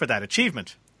for that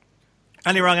achievement.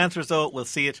 Any wrong answers, though, will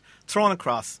see it thrown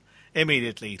across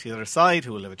immediately to the other side,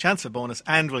 who will have a chance of bonus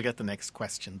and will get the next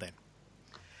question then.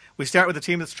 We start with the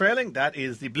team that's trailing. That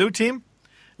is the blue team.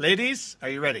 Ladies, are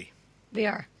you ready? We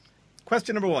are.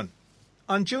 Question number 1.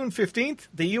 On June 15th,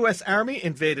 the US Army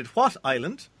invaded what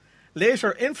island,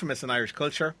 later infamous in Irish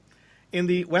culture, in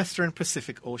the Western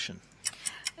Pacific Ocean?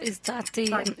 Is that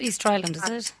the Easter Island, is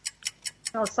it?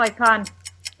 No, Saipan.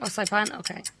 Oh, Saipan,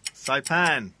 okay.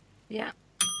 Saipan. Yeah.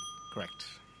 Correct.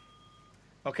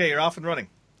 Okay, you're off and running.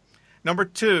 Number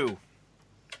 2.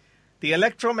 The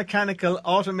electromechanical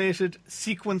automated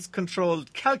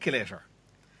sequence-controlled calculator,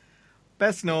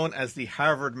 best known as the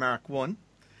Harvard Mark I,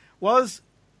 was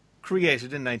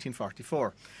created in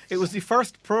 1944. It was the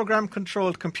first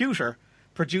program-controlled computer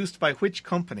produced by which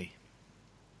company?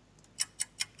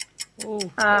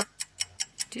 Oh.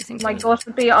 Do you think my gut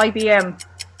would be IBM.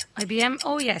 IBM?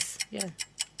 Oh, yes. Yeah.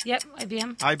 Yep,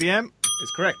 IBM. IBM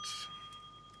is correct.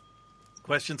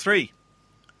 Question 3.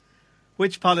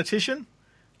 Which politician,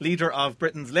 leader of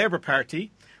Britain's Labour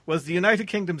Party, was the United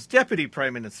Kingdom's Deputy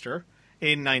Prime Minister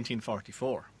in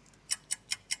 1944?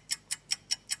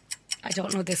 I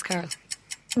don't know this, Carl.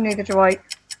 Neither do I.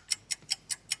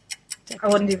 I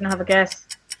wouldn't even have a guess.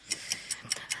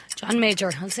 John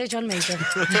Major. I'll say John Major.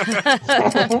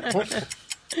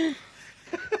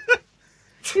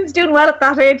 He was doing well at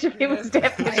that age if he was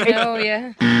deputy. I know,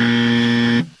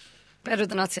 yeah. Better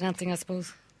than not saying anything, I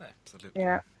suppose. Absolutely.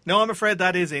 Yeah. No, I'm afraid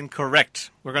that is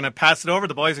incorrect. We're going to pass it over.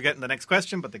 The boys are getting the next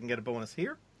question, but they can get a bonus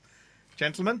here.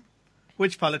 Gentlemen,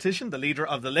 which politician, the leader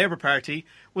of the Labour Party,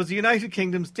 was the United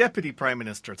Kingdom's Deputy Prime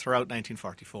Minister throughout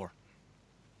 1944?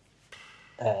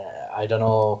 I don't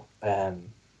know. I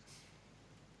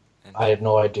have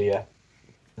no idea.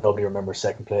 Nobody remembers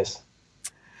second place.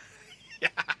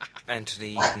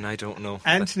 Anthony Eden, I don't know.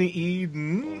 Anthony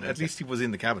Eden, at least he was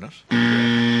in the cabinet.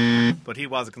 But he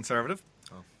was a Conservative.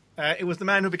 It was the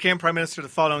man who became Prime Minister the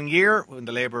following year in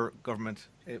the Labour government,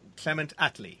 Clement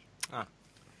Attlee.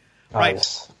 Right.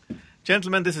 Yes.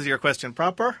 Gentlemen, this is your question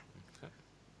proper. Okay.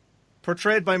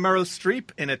 Portrayed by Meryl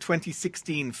Streep in a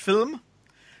 2016 film,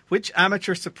 which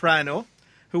amateur soprano,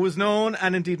 who was known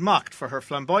and indeed mocked for her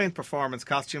flamboyant performance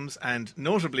costumes and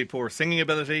notably poor singing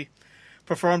ability,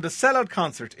 performed a sellout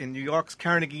concert in New York's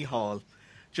Carnegie Hall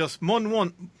just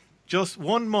 1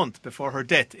 month before her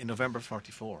death in November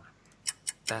 1944?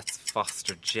 That's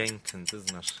Foster Jenkins,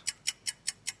 isn't it?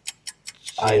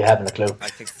 I haven't a clue. I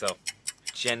think so.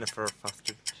 Jennifer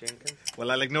Foster Jenkins?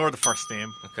 Well, I'll ignore the first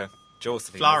name. Okay.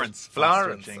 Josephine. Florence Foster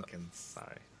Florence Jenkins.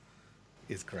 Sorry.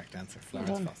 Is correct answer. Well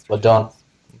Florence done. Foster. Well done.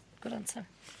 Good answer.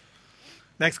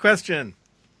 Next question.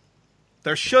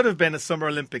 There should have been a Summer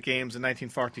Olympic Games in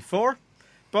 1944,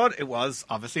 but it was,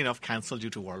 obviously enough, cancelled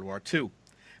due to World War II.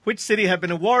 Which city had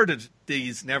been awarded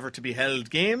these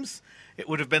never-to-be-held games? It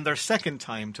would have been their second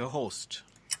time to host.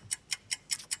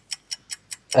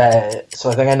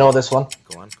 So I think I know this one.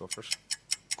 Go on, go for it.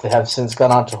 They have since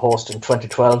gone on to host in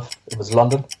 2012. It was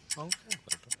London. Okay, well done.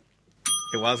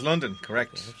 It was London,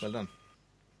 correct. Well done.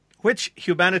 Which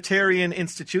humanitarian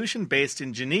institution based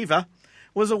in Geneva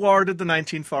was awarded the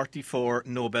 1944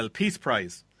 Nobel Peace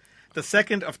Prize? The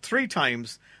second of 3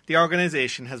 times the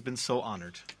organisation has been so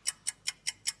honoured.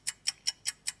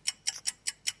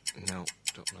 No,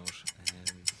 don't know it.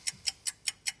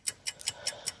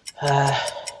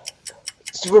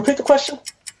 Repeat the question.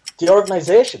 The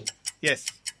organisation. Yes.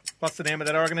 What's the name of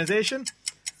that organisation?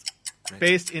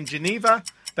 Based in Geneva,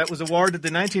 that was awarded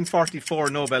the 1944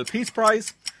 Nobel Peace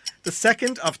Prize. The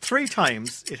second of 3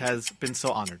 times it has been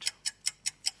so honoured.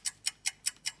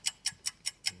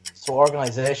 So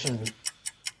organisation.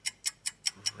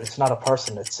 It's not a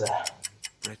person. It's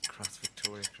Red Cross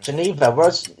Victoria Cross. Geneva.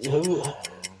 Where's who? No.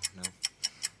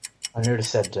 I nearly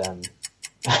said.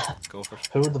 Go for it.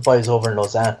 Who are the boys over in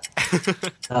Lausanne?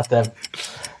 Not them.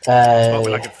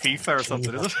 What, like at FIFA or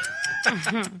something, is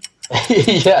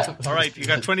it? Yeah. All right, you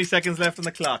got 20 seconds left on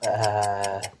the clock.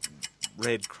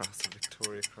 Red Cross or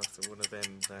Victoria Cross or one of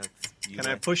them. Can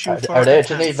I push you for Are they it?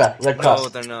 Geneva? Red No, Cross.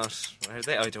 they're not. Are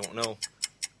they? I don't know.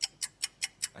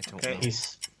 I don't Okay. know.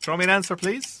 Throw me an answer,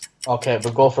 please. Okay,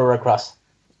 we'll go for Red Cross.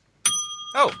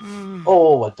 Oh!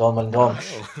 Oh, well done, well done.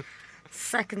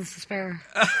 Seconds to spare.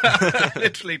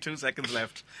 Literally 2 seconds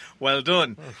left. Well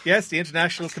done. Yes, the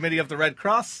International Committee of the Red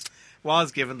Cross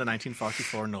was given the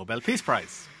 1944 Nobel Peace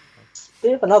Prize.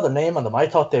 They have another name on them. I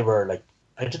thought they were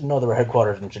I didn't know they were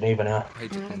headquartered in Geneva now. I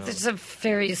didn't know. There's a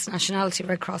various nationality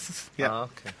Red Crosses. Yeah. Oh,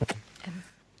 okay.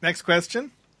 Next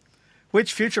question.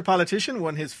 Which future politician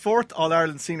won his 4th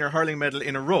All-Ireland Senior Hurling medal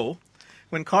in a row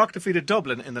when Cork defeated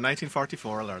Dublin in the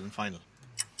 1944 All-Ireland final?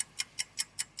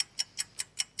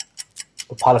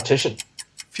 A politician.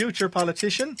 Future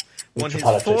politician won his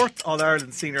Future politician. 4th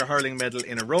All-Ireland Senior Hurling medal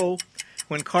in a row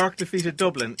when Cork defeated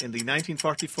Dublin in the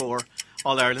 1944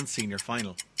 All-Ireland Senior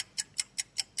final.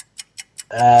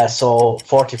 So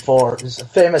 44. There's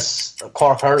famous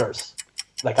Cork hurlers.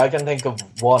 I can think of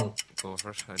one. Go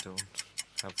for it. I don't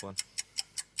have one.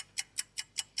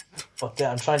 But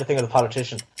I'm trying to think of the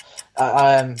politician.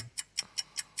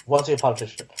 What's he a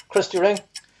politician? Christy Ring?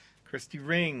 Christy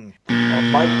Ring.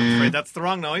 Mike? I'm afraid that's the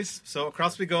wrong noise. So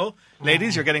across we go.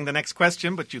 Ladies, you're getting the next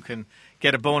question, but you can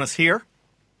get a bonus here.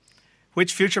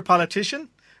 Which future politician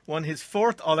won his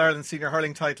 4th All-Ireland Senior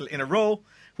Hurling title in a row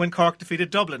when Cork defeated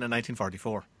Dublin in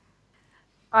 1944?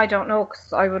 I don't know,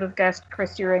 because I would have guessed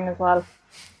Christy Ring as well.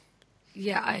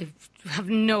 Yeah, I have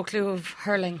no clue of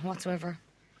hurling whatsoever.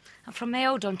 I'm from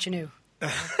Mayo, don't you know?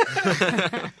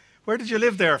 Where did you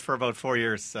live there for about 4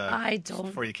 years? I don't.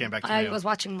 Before you came back to I Mayo? was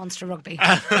watching Munster Rugby.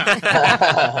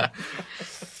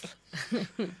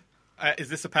 Is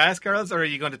this a pass, girls, or are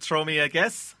you going to throw me a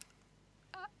guess?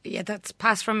 Yeah, that's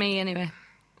pass from me anyway.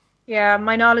 Yeah,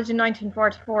 my knowledge in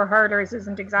 1944 hurlers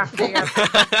isn't exactly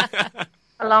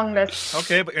a long list.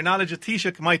 Okay, but your knowledge of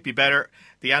Taoiseach might be better.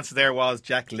 The answer there was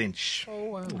Jack Lynch.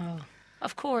 Oh,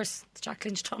 of course. It's Jack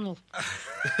Lynch Tunnel.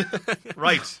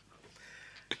 Right.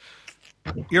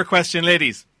 Your question,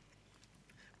 ladies.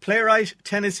 Playwright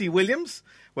Tennessee Williams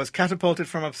was catapulted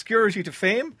from obscurity to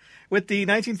fame with the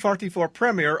 1944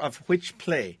 premiere of which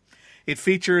play? It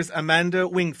features Amanda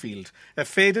Wingfield, a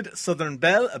faded Southern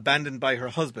belle abandoned by her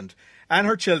husband, and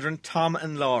her children Tom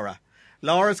and Laura.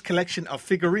 Laura's collection of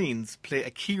figurines play a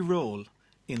key role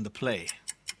in the play.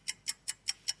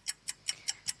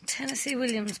 Tennessee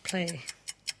Williams play.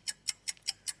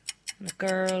 And a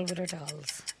girl with her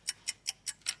dolls.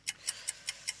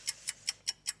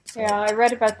 Yeah, I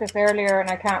read about this earlier and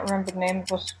I can't remember the name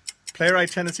of it.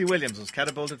 Playwright Tennessee Williams was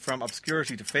catapulted from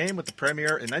obscurity to fame with the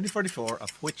premiere in 1944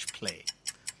 of which play?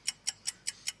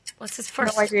 What's his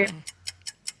first No idea. play?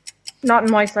 Not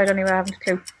on my side anyway, I haven't a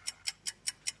clue.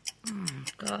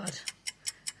 God.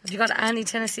 Have you got any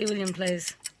Tennessee Williams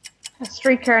plays? A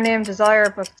streetcar named Desire,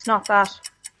 but it's not that.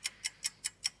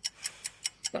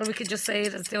 Well, we could just say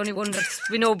that's the only one that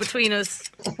we know between us.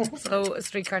 So, a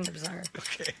streetcar named Desire.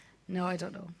 Okay. No, I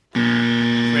don't know.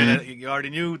 You already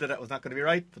knew that was not going to be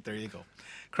right, but there you go.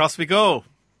 Cross we go.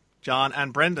 John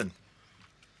and Brendan.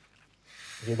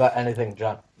 Have you got anything,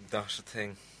 John? Not a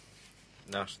thing.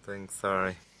 Not a thing,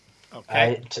 sorry.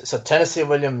 Okay. So Tennessee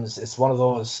Williams is one of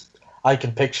those. I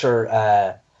can picture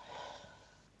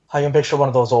one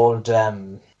of those old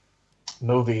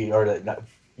movie or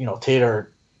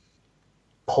theater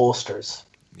posters.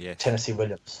 Yeah. Tennessee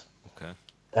Williams. Okay.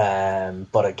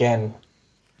 But again,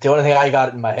 the only thing I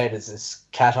got in my head is this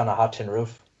Cat on a Hot Tin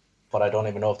Roof, but I don't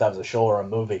even know if that was a show or a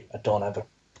movie. I don't have it.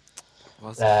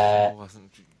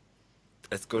 Wasn't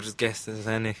as good as guessed as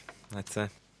any, I'd say.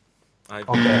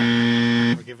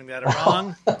 Okay. We're giving that a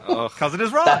wrong because it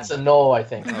is wrong. That's a no, I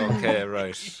think. Okay,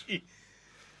 right.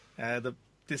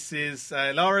 This is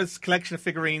Laura's collection of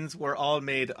figurines were all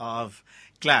made of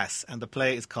glass, and the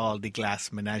play is called The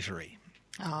Glass Menagerie.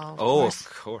 Of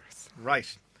course.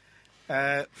 Right.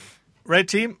 Red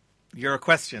team, your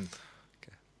question.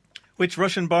 Okay. Which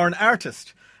Russian-born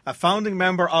artist, a founding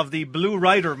member of the Blue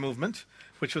Rider movement,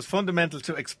 which was fundamental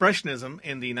to Expressionism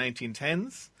in the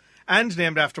 1910s, and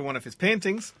named after one of his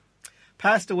paintings,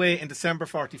 passed away in December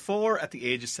 1944 at the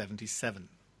age of 77.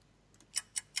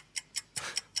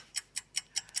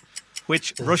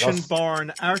 Which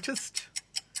Russian-born artist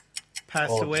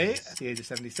passed away at the age of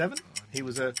 77? He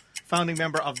was a founding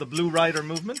member of the Blue Rider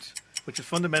movement, which was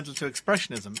fundamental to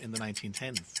Expressionism in the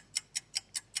 1910s.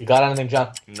 You got anything,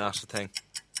 John? Not a thing.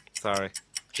 Sorry.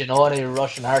 Do you know any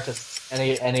Russian artists?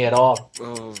 Any at all?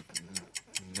 Oh,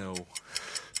 no.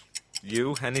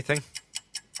 You? Anything?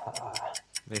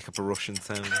 Make up a Russian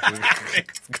sound.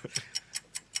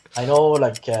 I know,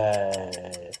 like,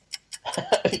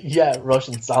 yeah,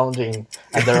 Russian sounding,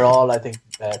 and they're all, I think,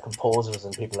 composers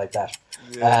and people like that.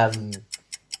 Yeah.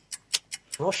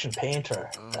 Russian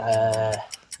painter.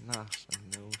 Not a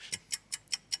notion.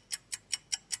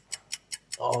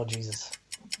 Oh, Jesus.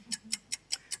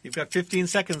 You've got 15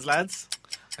 seconds, lads.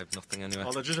 I have nothing anyway.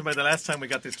 Although judging by the last time we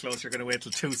got this close, you're going to wait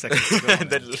till 2 seconds to go And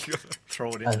then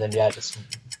throw it in. And then, yeah, just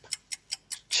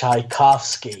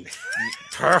Tchaikovsky.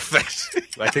 Perfect.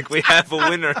 I think we have a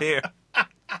winner here.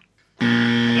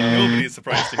 Nobody is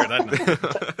surprised to hear that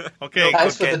now. Okay,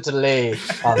 Thanks for the delay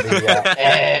on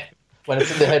the when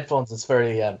it's in the headphones. It's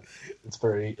very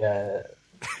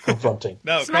confronting.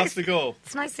 Now, It's across nice. we go.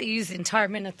 It's nice they use the entire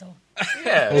minute, though.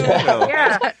 Yeah.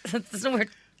 Yeah. There's nowhere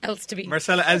else to be.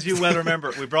 Marcella, as you well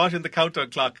remember, we brought in the countdown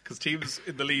clock because teams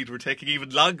in the lead were taking even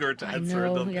longer to I answer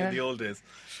know, in yeah. the old days.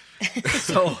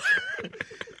 So,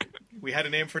 we had a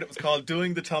name for it. It was called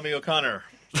Doing the Tommy O'Connor.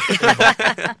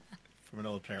 From an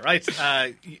old player. Right,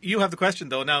 you have the question,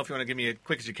 though, now, if you want to give me a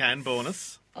quick as you can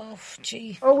bonus. Oh,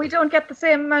 gee. Oh, we don't get the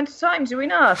same amount of time, do we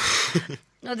not?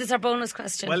 No, this is our bonus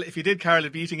question. Well, if you did, Carl,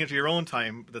 it'd be eating into your own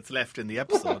time that's left in the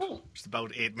episode, which is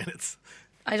about 8 minutes.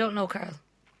 I don't know, Carl.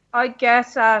 I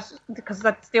guess because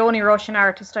that's the only Russian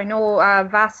artist I know,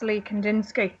 Vasily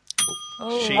Kandinsky.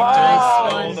 Oh, She nice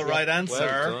does one. know the right answer.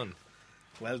 Well done.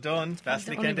 Well done.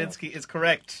 Vasily only one. Kandinsky is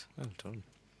correct. Well done.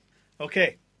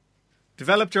 Okay.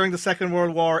 Developed during the Second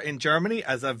World War in Germany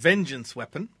as a vengeance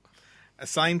weapon,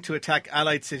 assigned to attack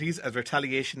Allied cities as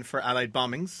retaliation for Allied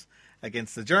bombings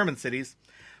against the German cities,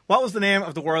 what was the name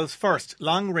of the world's first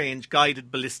long-range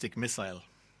guided ballistic missile?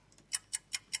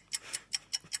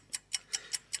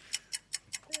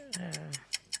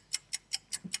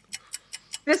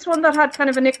 This one that had kind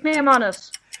of a nickname on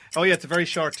it. Oh yeah, it's a very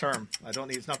short term. I don't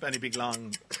need. It's not any big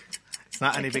long. It's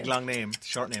not any big long name. It's a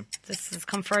short name. This is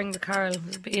conferring the Carl.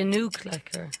 It'd be a nuke,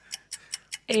 like, or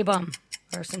A-bomb,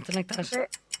 or something like that.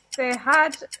 They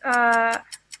had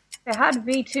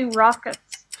V2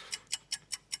 rockets.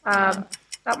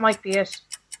 That might be it.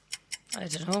 I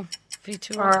don't know.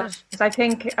 V2 Or, rocket. 'cause I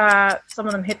think some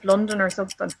of them hit London or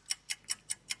something.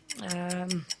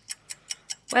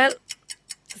 Well,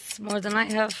 it's more than I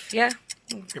have. Yeah.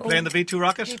 You're playing the V2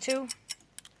 rocket? V2.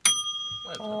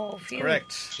 Oh, phew.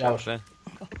 Correct. Shout.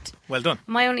 Well done.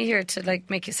 Am I only here to, like,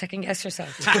 make you second guess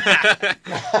yourself?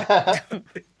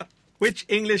 Which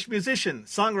English musician,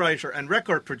 songwriter, and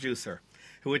record producer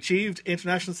who achieved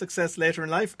international success later in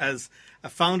life as a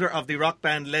founder of the rock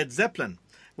band Led Zeppelin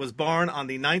was born on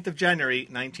the 9th of January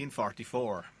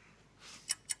 1944?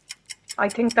 I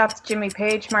think that's Jimmy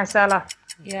Page, Marcella.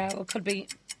 Yeah, well, it could be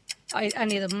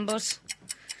any of them, but...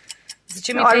 Is it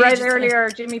Jimmy No, I Page? read earlier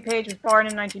Jimmy Page was born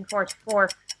in 1944.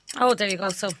 Oh, there you go.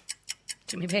 So,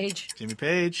 Jimmy Page. Jimmy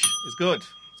Page is good.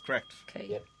 It's correct. Okay,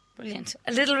 Yep. brilliant.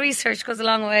 A little research goes a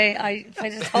long way. I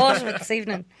just thought of it this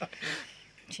evening.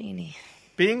 Genie.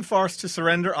 Being forced to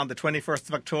surrender on the 21st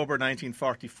of October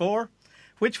 1944,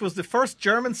 which was the first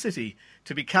German city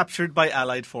to be captured by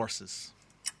Allied forces?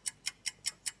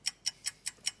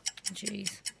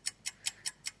 Jeez.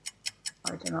 I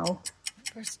don't know.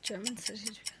 First German city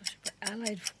to be captured by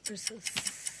Allied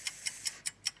forces.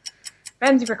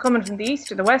 Depends if you're coming from the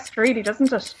east or the west, really,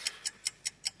 doesn't it?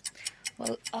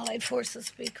 Well, Allied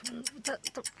forces become...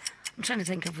 I'm trying to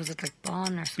think of, was it like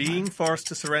Bonn or something? Being forced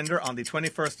to surrender on the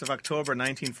 21st of October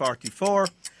 1944,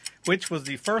 which was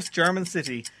the first German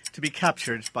city to be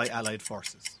captured by Allied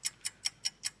forces.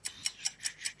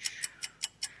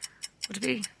 Would it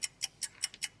be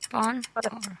Bonn?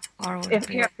 Or would it If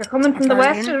be... you're coming from the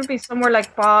Berlin? west, it would be somewhere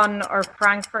like Bonn or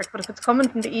Frankfurt. But if it's coming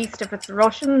from the east, if it's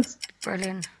Russians,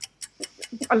 Berlin.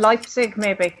 or Leipzig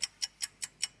maybe.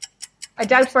 I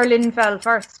doubt Berlin fell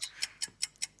first.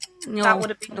 No, That would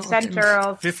have been no, the it didn't. centre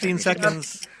of... 15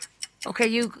 seconds. Okay,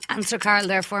 you answer Carl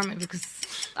there for me because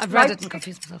I've read it and Leipzig.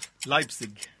 confused myself.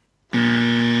 Leipzig.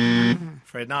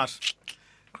 Afraid not.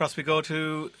 Across we go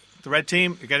to the red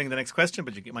team. You're getting the next question,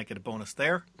 but you might get a bonus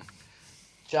there.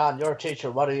 John, you're a teacher.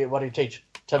 What do you teach?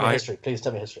 Tell me history. Please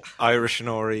tell me history. Irish and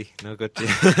Ori. No good.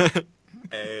 To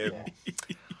you.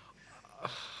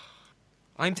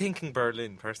 I'm thinking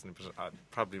Berlin, personally, but I'm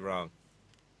probably wrong.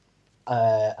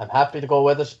 I'm happy to go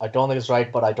with it. I don't think it's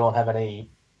right, but I don't have any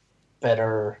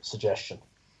better suggestion.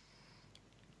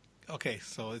 Okay,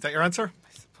 so is that your answer? I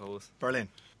suppose. Berlin.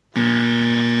 Sorry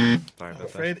I'm about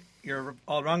afraid you're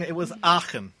all wrong. It was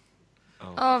Aachen.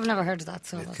 Oh, I've never heard of that.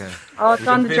 So that. Okay. Oh, it's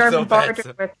on the been German so bad, border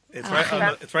so- with...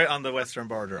 It's right on the western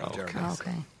border of Germany. Oh,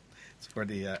 okay. It's where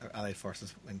the Allied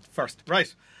forces went first.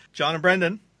 Right. John and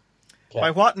Brendan. Okay.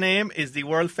 By what name is the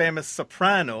world-famous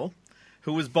soprano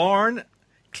who was born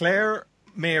Claire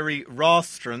Mary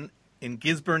Rostron in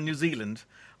Gisborne, New Zealand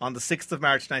on the 6th of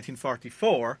March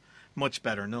 1944, much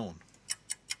better known?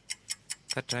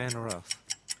 Is that Diana Ross?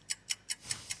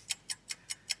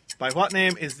 By what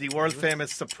name is the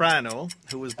world-famous soprano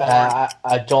who was born...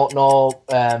 I don't know,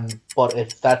 but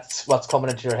if that's what's coming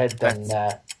into your head, then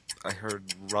I heard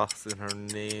Ross in her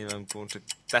name. I'm going to...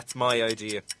 That's my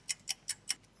idea.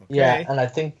 yeah. And I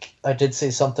think I did see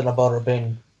something about her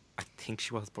being I think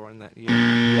she was born that year.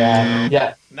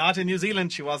 yeah. Not in New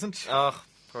Zealand, she wasn't. Oh, of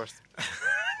course.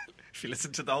 If you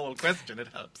listen to the whole question, it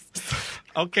helps.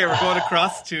 Okay, we're going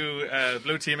across to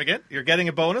blue team again. You're getting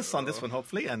a bonus on this one,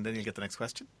 hopefully, and then you'll get the next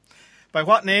question. By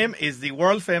what name is the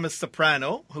world-famous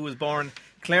soprano who was born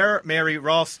Claire Mary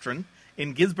Rostron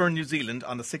in Gisborne, New Zealand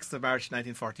on the 6th of March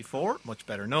 1944, much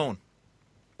better known?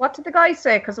 What did the guy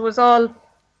say? Because it was all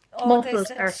Oh, they muffled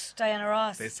said there. Diana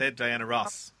Ross. They said Diana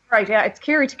Ross. Right, yeah, it's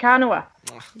Kiri Takanawa.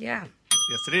 Yeah,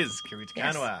 Yes, it is. Kiri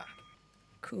Takanawa.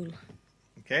 cool.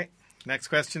 Okay, next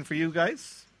question for you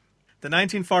guys. The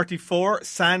 1944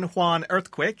 San Juan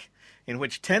earthquake, in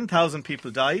which 10,000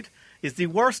 people died, is the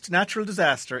worst natural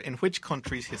disaster in which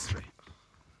country's history?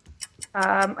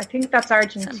 I think that's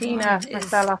Argentina, San Juan is-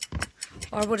 Marcella.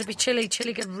 Or would it be Chile?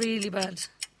 Chile get really bad.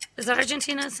 Is that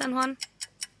Argentina, San Juan?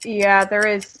 Yeah, there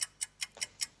is.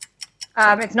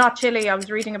 It's not Chile. I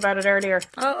was reading about it earlier.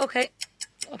 Oh, okay.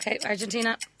 Okay,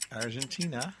 Argentina.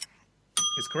 Argentina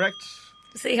is correct.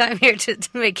 See, I'm here to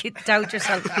make you doubt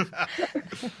yourself.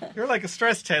 You're like a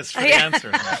stress test for the Yeah.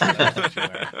 answer. That's what you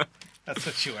are. That's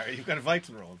what you are. You've got a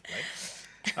vital role to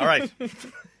play. All right.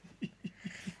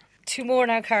 2 more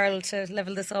now, Carl, to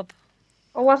level this up.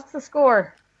 Oh, what's the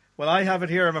score? Well, I have it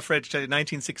here, I'm afraid, to tell you,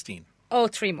 1916. Oh,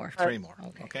 3 more. 3 more.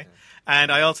 Okay. Okay.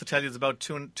 And I also tell you there's about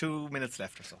 2 minutes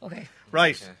left or so. Okay.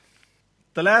 Right. Okay.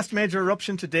 The last major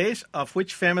eruption to date of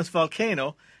which famous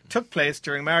volcano took place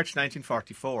during March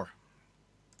 1944?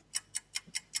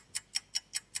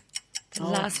 The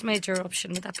last major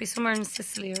eruption, would that be somewhere in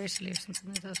Sicily or Italy or something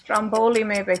like that? Stromboli,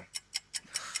 maybe.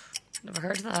 Never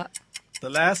heard of that. The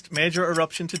last major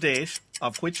eruption to date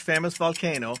of which famous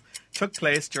volcano took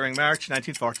place during March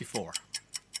 1944?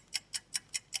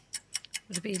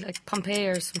 Would it be like Pompeii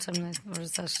or something like that? What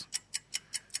is that?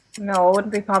 No, it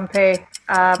wouldn't be Pompeii.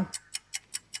 Not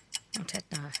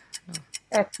Etna. No.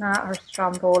 Etna or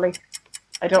Stromboli.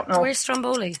 I don't know. Where's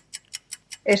Stromboli?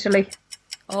 Italy.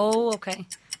 Oh, okay.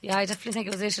 Yeah, I definitely think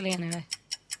it was Italy anyway.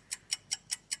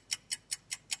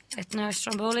 Etna or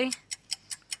Stromboli?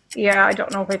 Yeah, I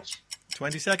don't know which.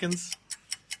 20 seconds.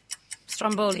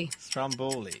 Stromboli.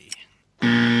 Stromboli.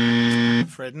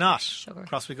 Afraid not. Sugar.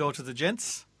 Across we go to the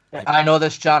gents. I know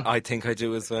this, John. I think I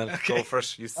do as well. Go for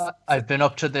it. I've been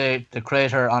up to the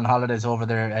crater on holidays over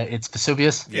there. It's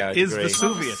Vesuvius. Yeah, It is great.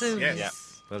 Vesuvius. Vesuvius. Yes. Yeah,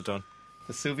 well done.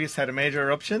 Vesuvius had a major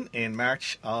eruption in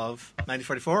March of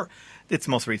 1944. It's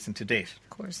most recent to date. Of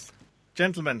course.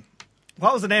 Gentlemen,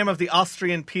 what was the name of the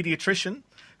Austrian paediatrician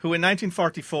who in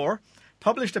 1944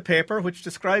 published a paper which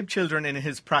described children in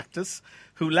his practice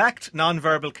who lacked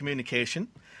non-verbal communication,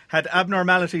 had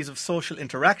abnormalities of social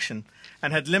interaction,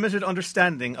 and had limited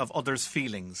understanding of others'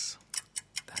 feelings?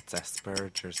 That's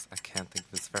Asperger's. I can't think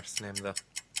of his first name though.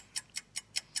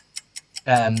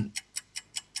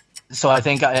 So I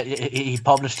think he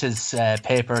published his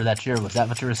paper that year. Was that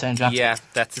what you were saying, John? Yeah,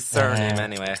 that's his surname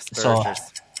anyway. Asperger's.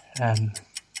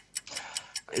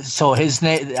 So his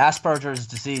name, Asperger's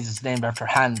disease, is named after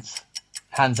Hans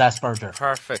Asperger.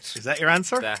 Perfect. Is that your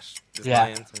answer? That is Yeah. my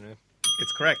answer now.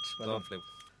 It's correct. Well done. Lovely.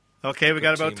 Okay, we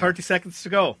got Good about team. 30 seconds to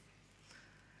go.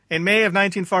 In May of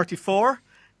 1944,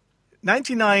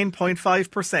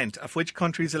 99.5% of which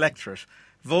country's electorate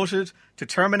voted to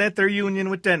terminate their union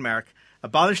with Denmark,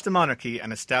 abolish the monarchy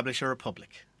and establish a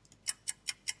republic?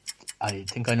 I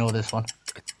think I know this one.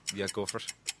 Yeah, go for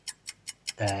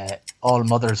it. All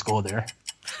mothers go there.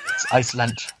 It's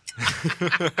Iceland.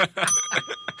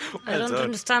 I don't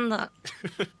understand that.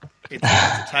 It's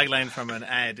a tagline from an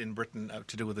ad in Britain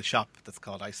to do with a shop that's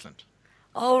called Iceland.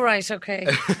 Oh, right, okay.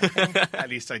 At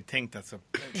least I think that's in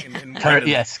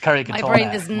Yes, Kerry My Katona. brain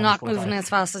is not moving as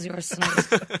fast as yours tonight.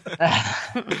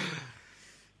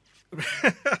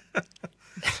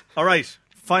 All right,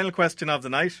 final question of the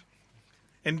night.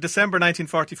 In December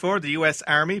 1944, the US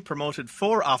Army promoted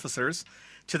 4 officers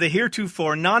to the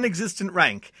heretofore non-existent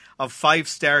rank of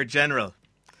 5-star general.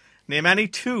 Name any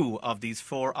 2 of these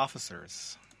 4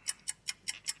 officers.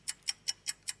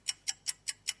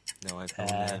 No, I've no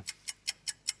name.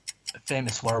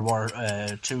 Famous World War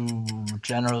II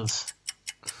generals.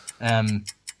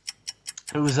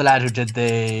 Who was the lad who did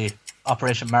the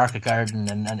Operation Market Garden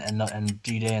and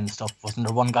D-Day and stuff? Wasn't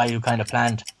there one guy who kind of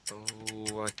planned?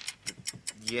 Oh,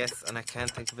 yes, and I can't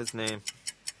think of his name.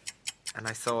 And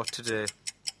I saw it today.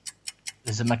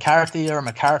 Is it McCarthy or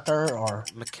MacArthur or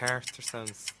MacArthur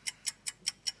sounds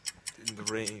in the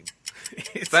rain.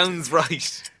 It sounds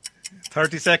right.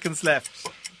 30 seconds left.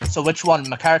 So which one,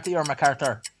 McCarthy or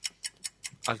MacArthur?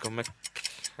 I'll go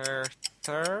MacArthur.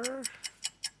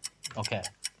 Okay.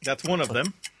 That's one of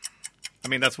them. I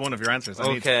mean, that's one of your answers.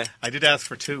 Okay. I did ask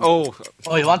for 2. Oh,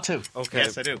 you want to? Okay.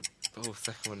 Yes, I do. Oh,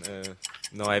 second one.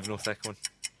 No, I have no second one.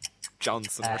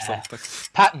 Johnson or something.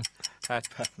 Patton.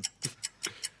 Patton.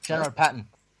 General Patton.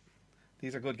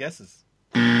 These are good guesses.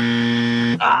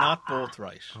 Not both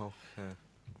right. Okay.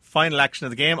 Final action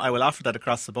of the game. I will offer that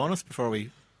across the bonus before we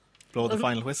blow the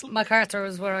final whistle. MacArthur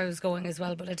was where I was going as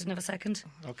well, but I didn't have a second.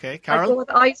 Okay, I'll go Carol with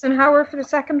Eisenhower for the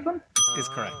second one. is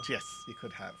correct. Yes, you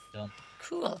could have.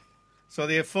 Cool. So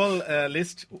the full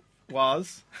list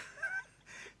was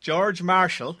George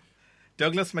Marshall,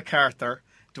 Douglas MacArthur,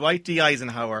 Dwight D.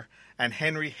 Eisenhower, and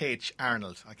Henry H.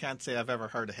 Arnold. I can't say I've ever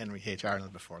heard of Henry H.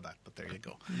 Arnold before that, but there you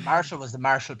go. Marshall was the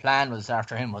Marshall Plan was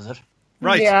after him, was it?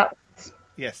 Right. Yeah.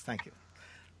 Yes, thank you.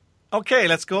 Okay,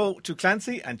 let's go to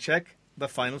Clancy and check the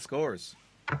final scores.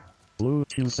 Blue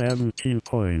team 17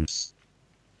 points.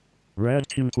 Red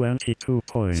team 22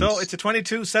 points. So it's a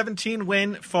 22-17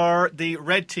 win for the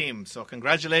red team. So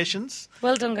congratulations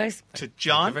Well done, guys. to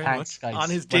John Thank you very Thanks, much. guys. on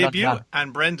his Well done, debut, John.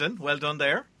 and Brendan. Well done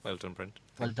there. Well done, Brent.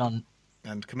 Well done.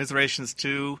 And commiserations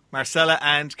to Marcella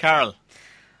and Carol.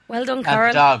 Well done, And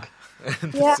Carol. the dog.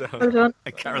 Yeah, well done.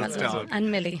 And Carol's Well done. dog.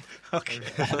 And Millie. Okay.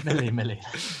 Millie.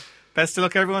 Best of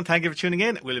luck, everyone. Thank you for tuning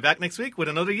in. We'll be back next week with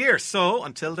another year. So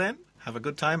until then, have a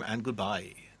good time and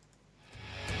goodbye.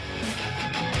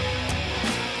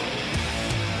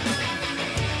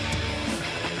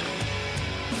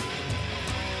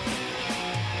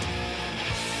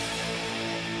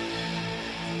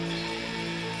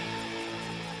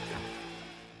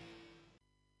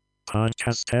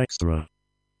 Podcast Extra.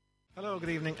 Hello, good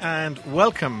evening, and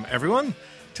welcome, everyone,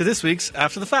 to this week's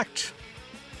After the Fact.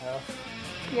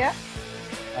 Yeah.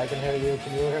 I can hear you.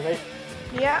 Can you hear me?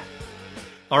 Yeah.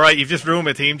 All right, you've just ruined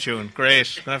my theme tune.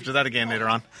 Great. We'll have to do that again later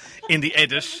on in the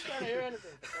edit.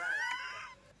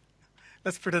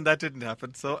 Let's pretend that didn't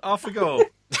happen. So off we go.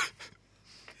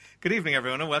 Good evening,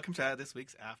 everyone, and welcome to this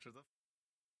week's After the...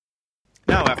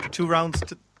 Now, after 2 rounds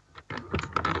to...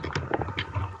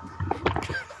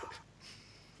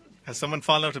 Has someone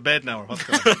fallen out of bed now, or what's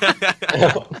going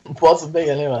on? Wasn't me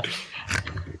anyway.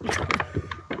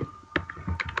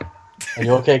 Are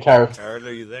you okay, Carol? Carol,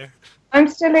 are you there? I'm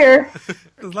still here.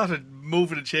 There's a lot of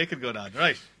moving and shaking going on.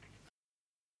 Right.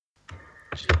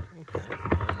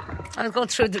 I was going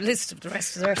through the list of the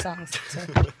rest of their songs. So.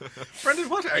 Brendan,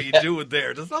 what are you doing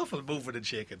there? There's an awful moving and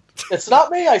shaking. It's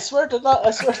not me. I swear to God.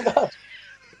 I swear to God.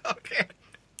 Okay.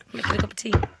 Making a cup of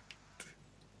tea.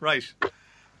 Right.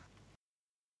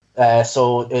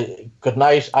 Good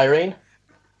night, Irene.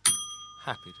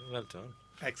 Happy to. Well done.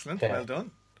 Excellent. Okay. Well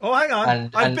done. Oh, hang on.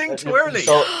 I'm being too early.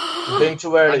 So, being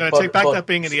too early. I'm going to take back that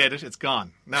being in the edit. It's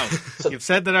gone. Now, you've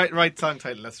said the right song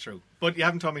title. That's true. But you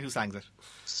haven't told me who sang it.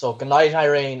 So, Good Night,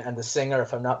 Irene, and the singer,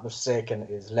 if I'm not mistaken,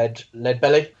 is Lead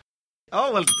Belly.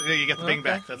 Oh, well, there you get the bing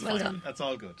back. That's Well fine. done. That's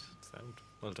all good. Sound.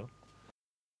 Well done.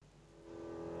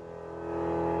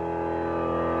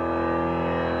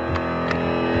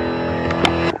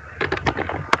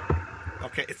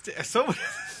 Okay, it's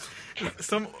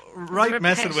some right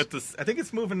messing with this. I think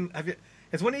it's moving.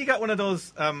 Has one of you got one of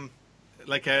those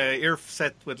like a ear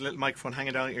set with a little microphone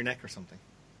hanging down at your neck or something?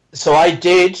 So I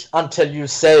did until you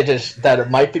said it that it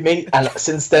might be me, and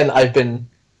since then I've been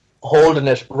holding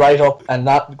it right up and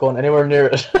not going anywhere near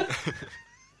it.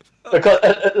 Because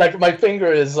like my finger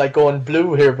is like going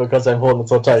blue here because I'm holding it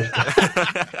so tight.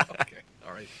 Okay,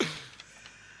 all right.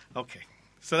 Okay,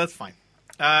 so that's fine.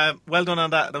 Well done on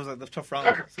that. That was a tough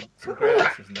round. Some great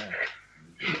answers in there.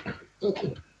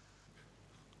 Oh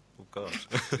God.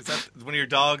 Is that one of your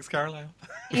dogs, Carlisle?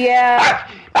 Yeah.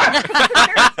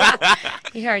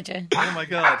 He heard you. Oh my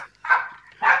God.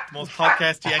 The most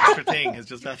podcasty extra thing has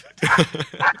just happened.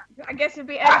 I guess you'll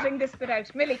be editing this bit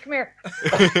out. Millie, come here.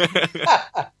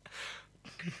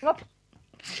 Come up.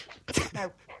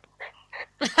 No.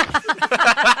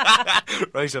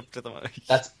 Right up to the mic.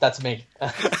 That's me.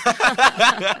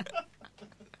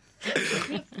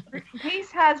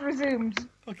 Peace has resumed.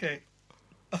 Okay.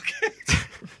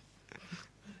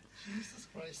 Jesus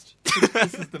Christ.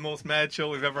 This is the most mad show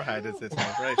we've ever had, is it?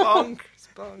 Right.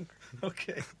 Bonk.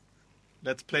 Okay.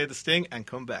 Let's play the sting and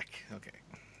come back. Okay.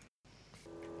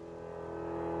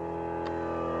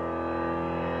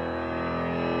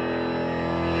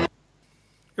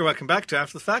 You're welcome back to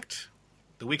After the Fact,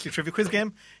 the weekly trivia quiz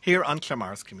game here on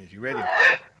Clamars Community Radio.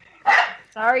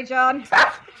 Sorry, John.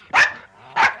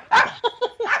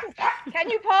 Can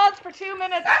you pause for 2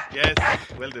 minutes? Yes,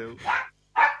 will do.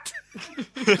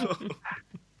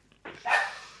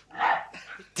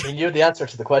 He knew the answer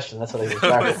to the question. That's what I was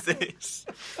starting. This?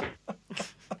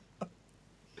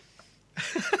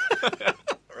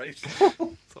 Right. It's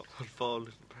all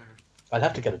falling apart. I'll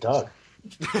have to get a dog.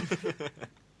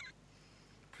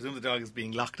 Presume the dog is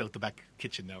being locked out the back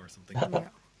kitchen now or something.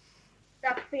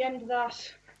 That's the end of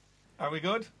that. Are we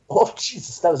good? Oh,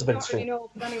 Jesus, that was a bit Not really extreme. know,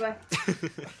 but anyway.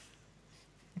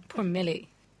 Poor Millie.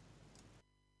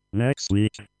 Next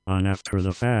week on After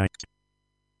the Fact.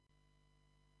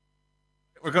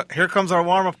 Here comes our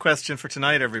warm-up question for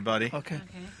tonight, everybody. Okay.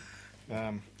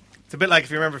 It's a bit like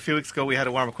if you remember a few weeks ago we had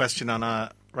a warm-up question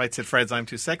on Right Said Fred's I'm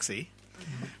Too Sexy.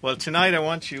 Well, tonight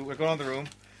we're going around the room.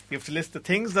 You have to list the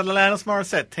things that Alanis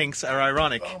Morissette thinks are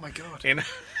ironic. Oh my God. In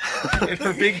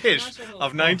her big hit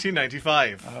of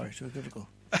 1995. All right, so difficult.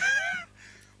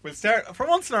 We'll start, for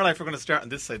once in our life, we're going to start on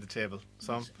this side of the table.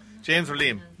 So, James or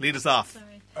Liam, lead us off.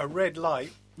 A red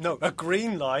light. No, a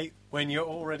green light when you're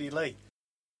already late.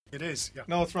 It is. Yeah.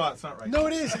 No, it's right. It's not right. No,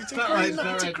 it is. It's a green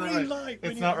light. It's a green light.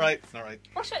 It's not right. It's not right.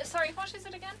 What is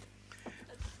it again?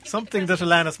 Something that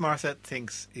Alanis Morissette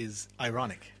thinks is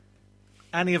ironic.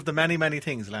 Any of the many, many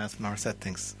things Alanis Morissette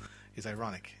thinks is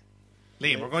ironic.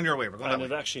 Liam, we're going your way. We're going And that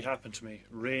it way. actually happened to me.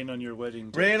 Rain on your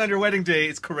wedding day. Rain on your wedding day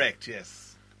is correct,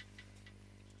 yes.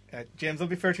 James, I'll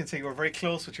be fair to you and say you were very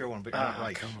close with your one, but you're not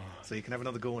right. Come on. So you can have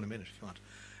another go in a minute if you want.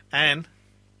 Anne?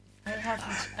 I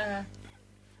haven't.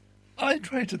 I'm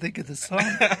trying to think of the song.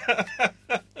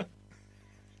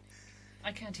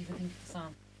 I can't even think of the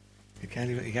song. You can't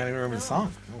even remember the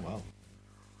song? Oh, wow.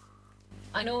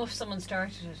 I know if someone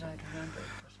started it, I'd remember it.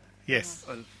 Yes.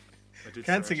 Well, I did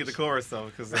Can't start sing you it. the chorus, though,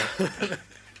 because...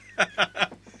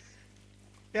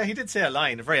 Yeah, he did say a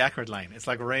line, a very accurate line. It's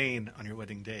like rain on your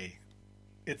wedding day.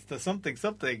 It's the something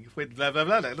with blah blah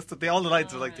blah. All the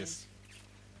lines are like this.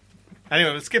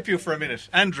 Anyway, we'll skip you for a minute,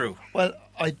 Andrew. Well,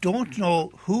 I don't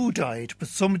know who died, but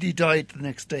somebody died the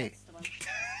next day.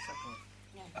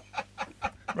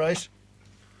 Right?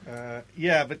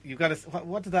 Yeah, but you got to.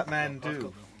 What did that man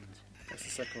do? That's the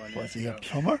second one. Was he a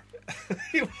plumber?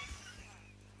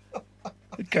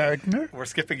 A gardener? We're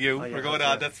skipping you. We're going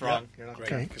on. That's wrong. Yeah. You're not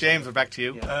Okay. James, we're back to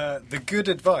you. The good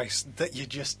advice that you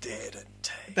just didn't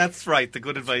take. That's right. The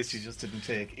good advice you just didn't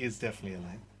take is definitely a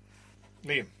line.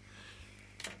 Liam.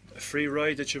 A free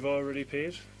ride that you've already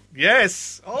paid?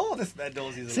 Yes. Oh, this man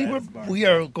knows he's a See, we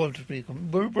are going to be.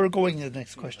 We're going to the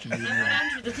next question.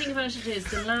 Andrew, the thing about it is,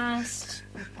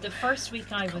 the first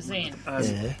week I was in,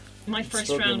 my first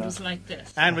round was like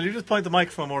this. Anne, will you just point the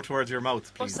microphone more towards your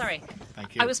mouth, please? Oh, sorry.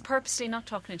 Thank you. I was purposely not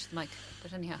talking into the mic,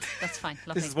 but anyhow, that's fine.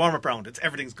 Lovely. This is warm-up round.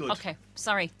 Everything's good. Okay,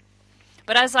 sorry.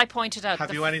 But as I pointed out...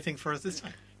 Have you anything for us this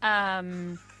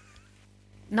time?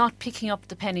 Not picking up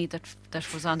the penny that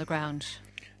was on the ground.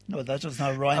 No, that does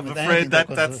not rhyme. I'm with afraid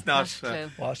anything that's not.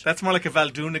 What? That's more like a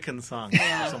Valdunican song.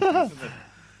 Yeah. Or something, isn't it?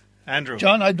 Andrew.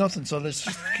 John, I've nothing, so let's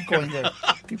just keep going there.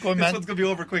 Keep going, man. This one's going to be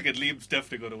over quick, and Liam's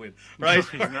definitely going to win. Right?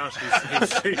 No, he's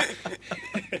not.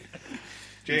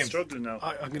 James. He's struggling now.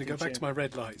 I'm going to go back to my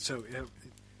red light. So,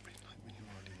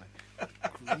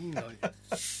 green light.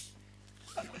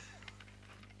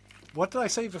 What did I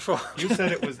say before? You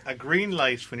said it was a green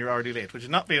light when you're already late, which is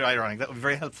not being ironic. That would be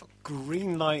very helpful.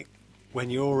 Green light when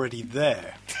you're already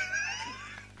there.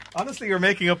 Honestly, you're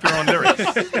making up your own lyrics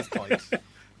at this point.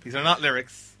 These are not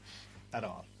lyrics at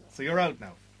all. So you're out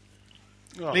now.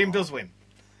 Oh. Liam does win.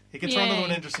 He can throw Yay. another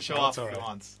one in just to show off That's if he all right.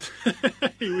 wants.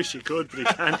 He wish he could, but he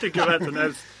can't think of anything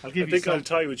else. I'll give I you think some. I'll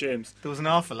tie with James. There was an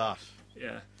awful lot.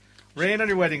 Yeah. Rain on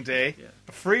your wedding day. Yeah.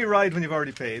 A free ride when you've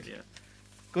already paid. Yeah.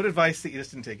 Good advice that you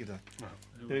just didn't take it on.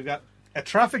 Then we've got a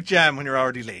traffic jam when you're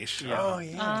already late. Yeah. Oh,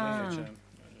 yeah.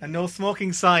 And no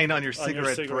smoking sign on your On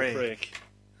your cigarette break.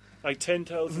 Like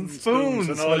 10,000 Spoons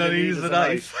and when all I you need use is a a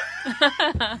knife.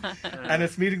 And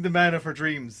it's meeting the man of her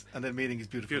dreams and then meeting his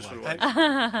beautiful wife.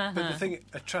 But the thing,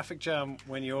 a traffic jam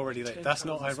when you're already late, that's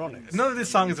not ironic. None of this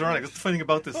song is ironic. That's the funny thing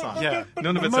about this song. Yeah.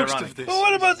 None of it's Most ironic. of this. But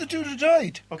what about the dude who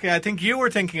died? Okay, I think you were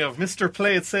thinking of Mr.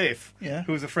 Play It Safe, Yeah.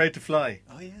 who was afraid to fly.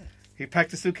 Oh, yeah. He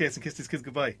packed a suitcase and kissed his kids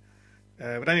goodbye.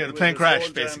 But anyway, the With plane his crashed,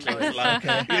 whole damn basically. life.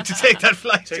 Okay. He had to take that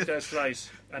flight. Take that flight.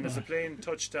 And as the plane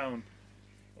touched down...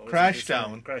 Crash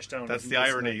down. Crash down. That's Isn't the this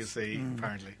irony, nice? you see,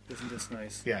 apparently. Isn't this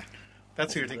nice? Yeah.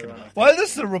 That's who you're thinking about. Well,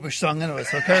 this is a rubbish song anyway,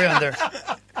 so carry on there.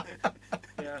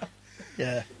 Yeah.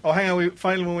 Yeah. Oh, hang on.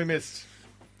 Final one we missed.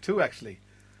 Two, actually.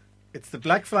 It's the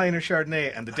Black Fly in her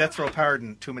Chardonnay and the Death Row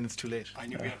Pardon 2 minutes too late. I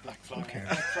knew we had Black Fly.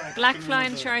 Black Fly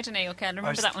and Chardonnay. Okay, I'll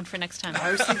remember that one for next time.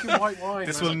 I was thinking white wine.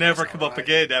 This will never come up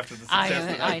again after the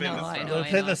success that I I've been know, this I round. know. We'll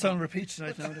play this on repeat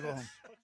tonight and I'm going to go home.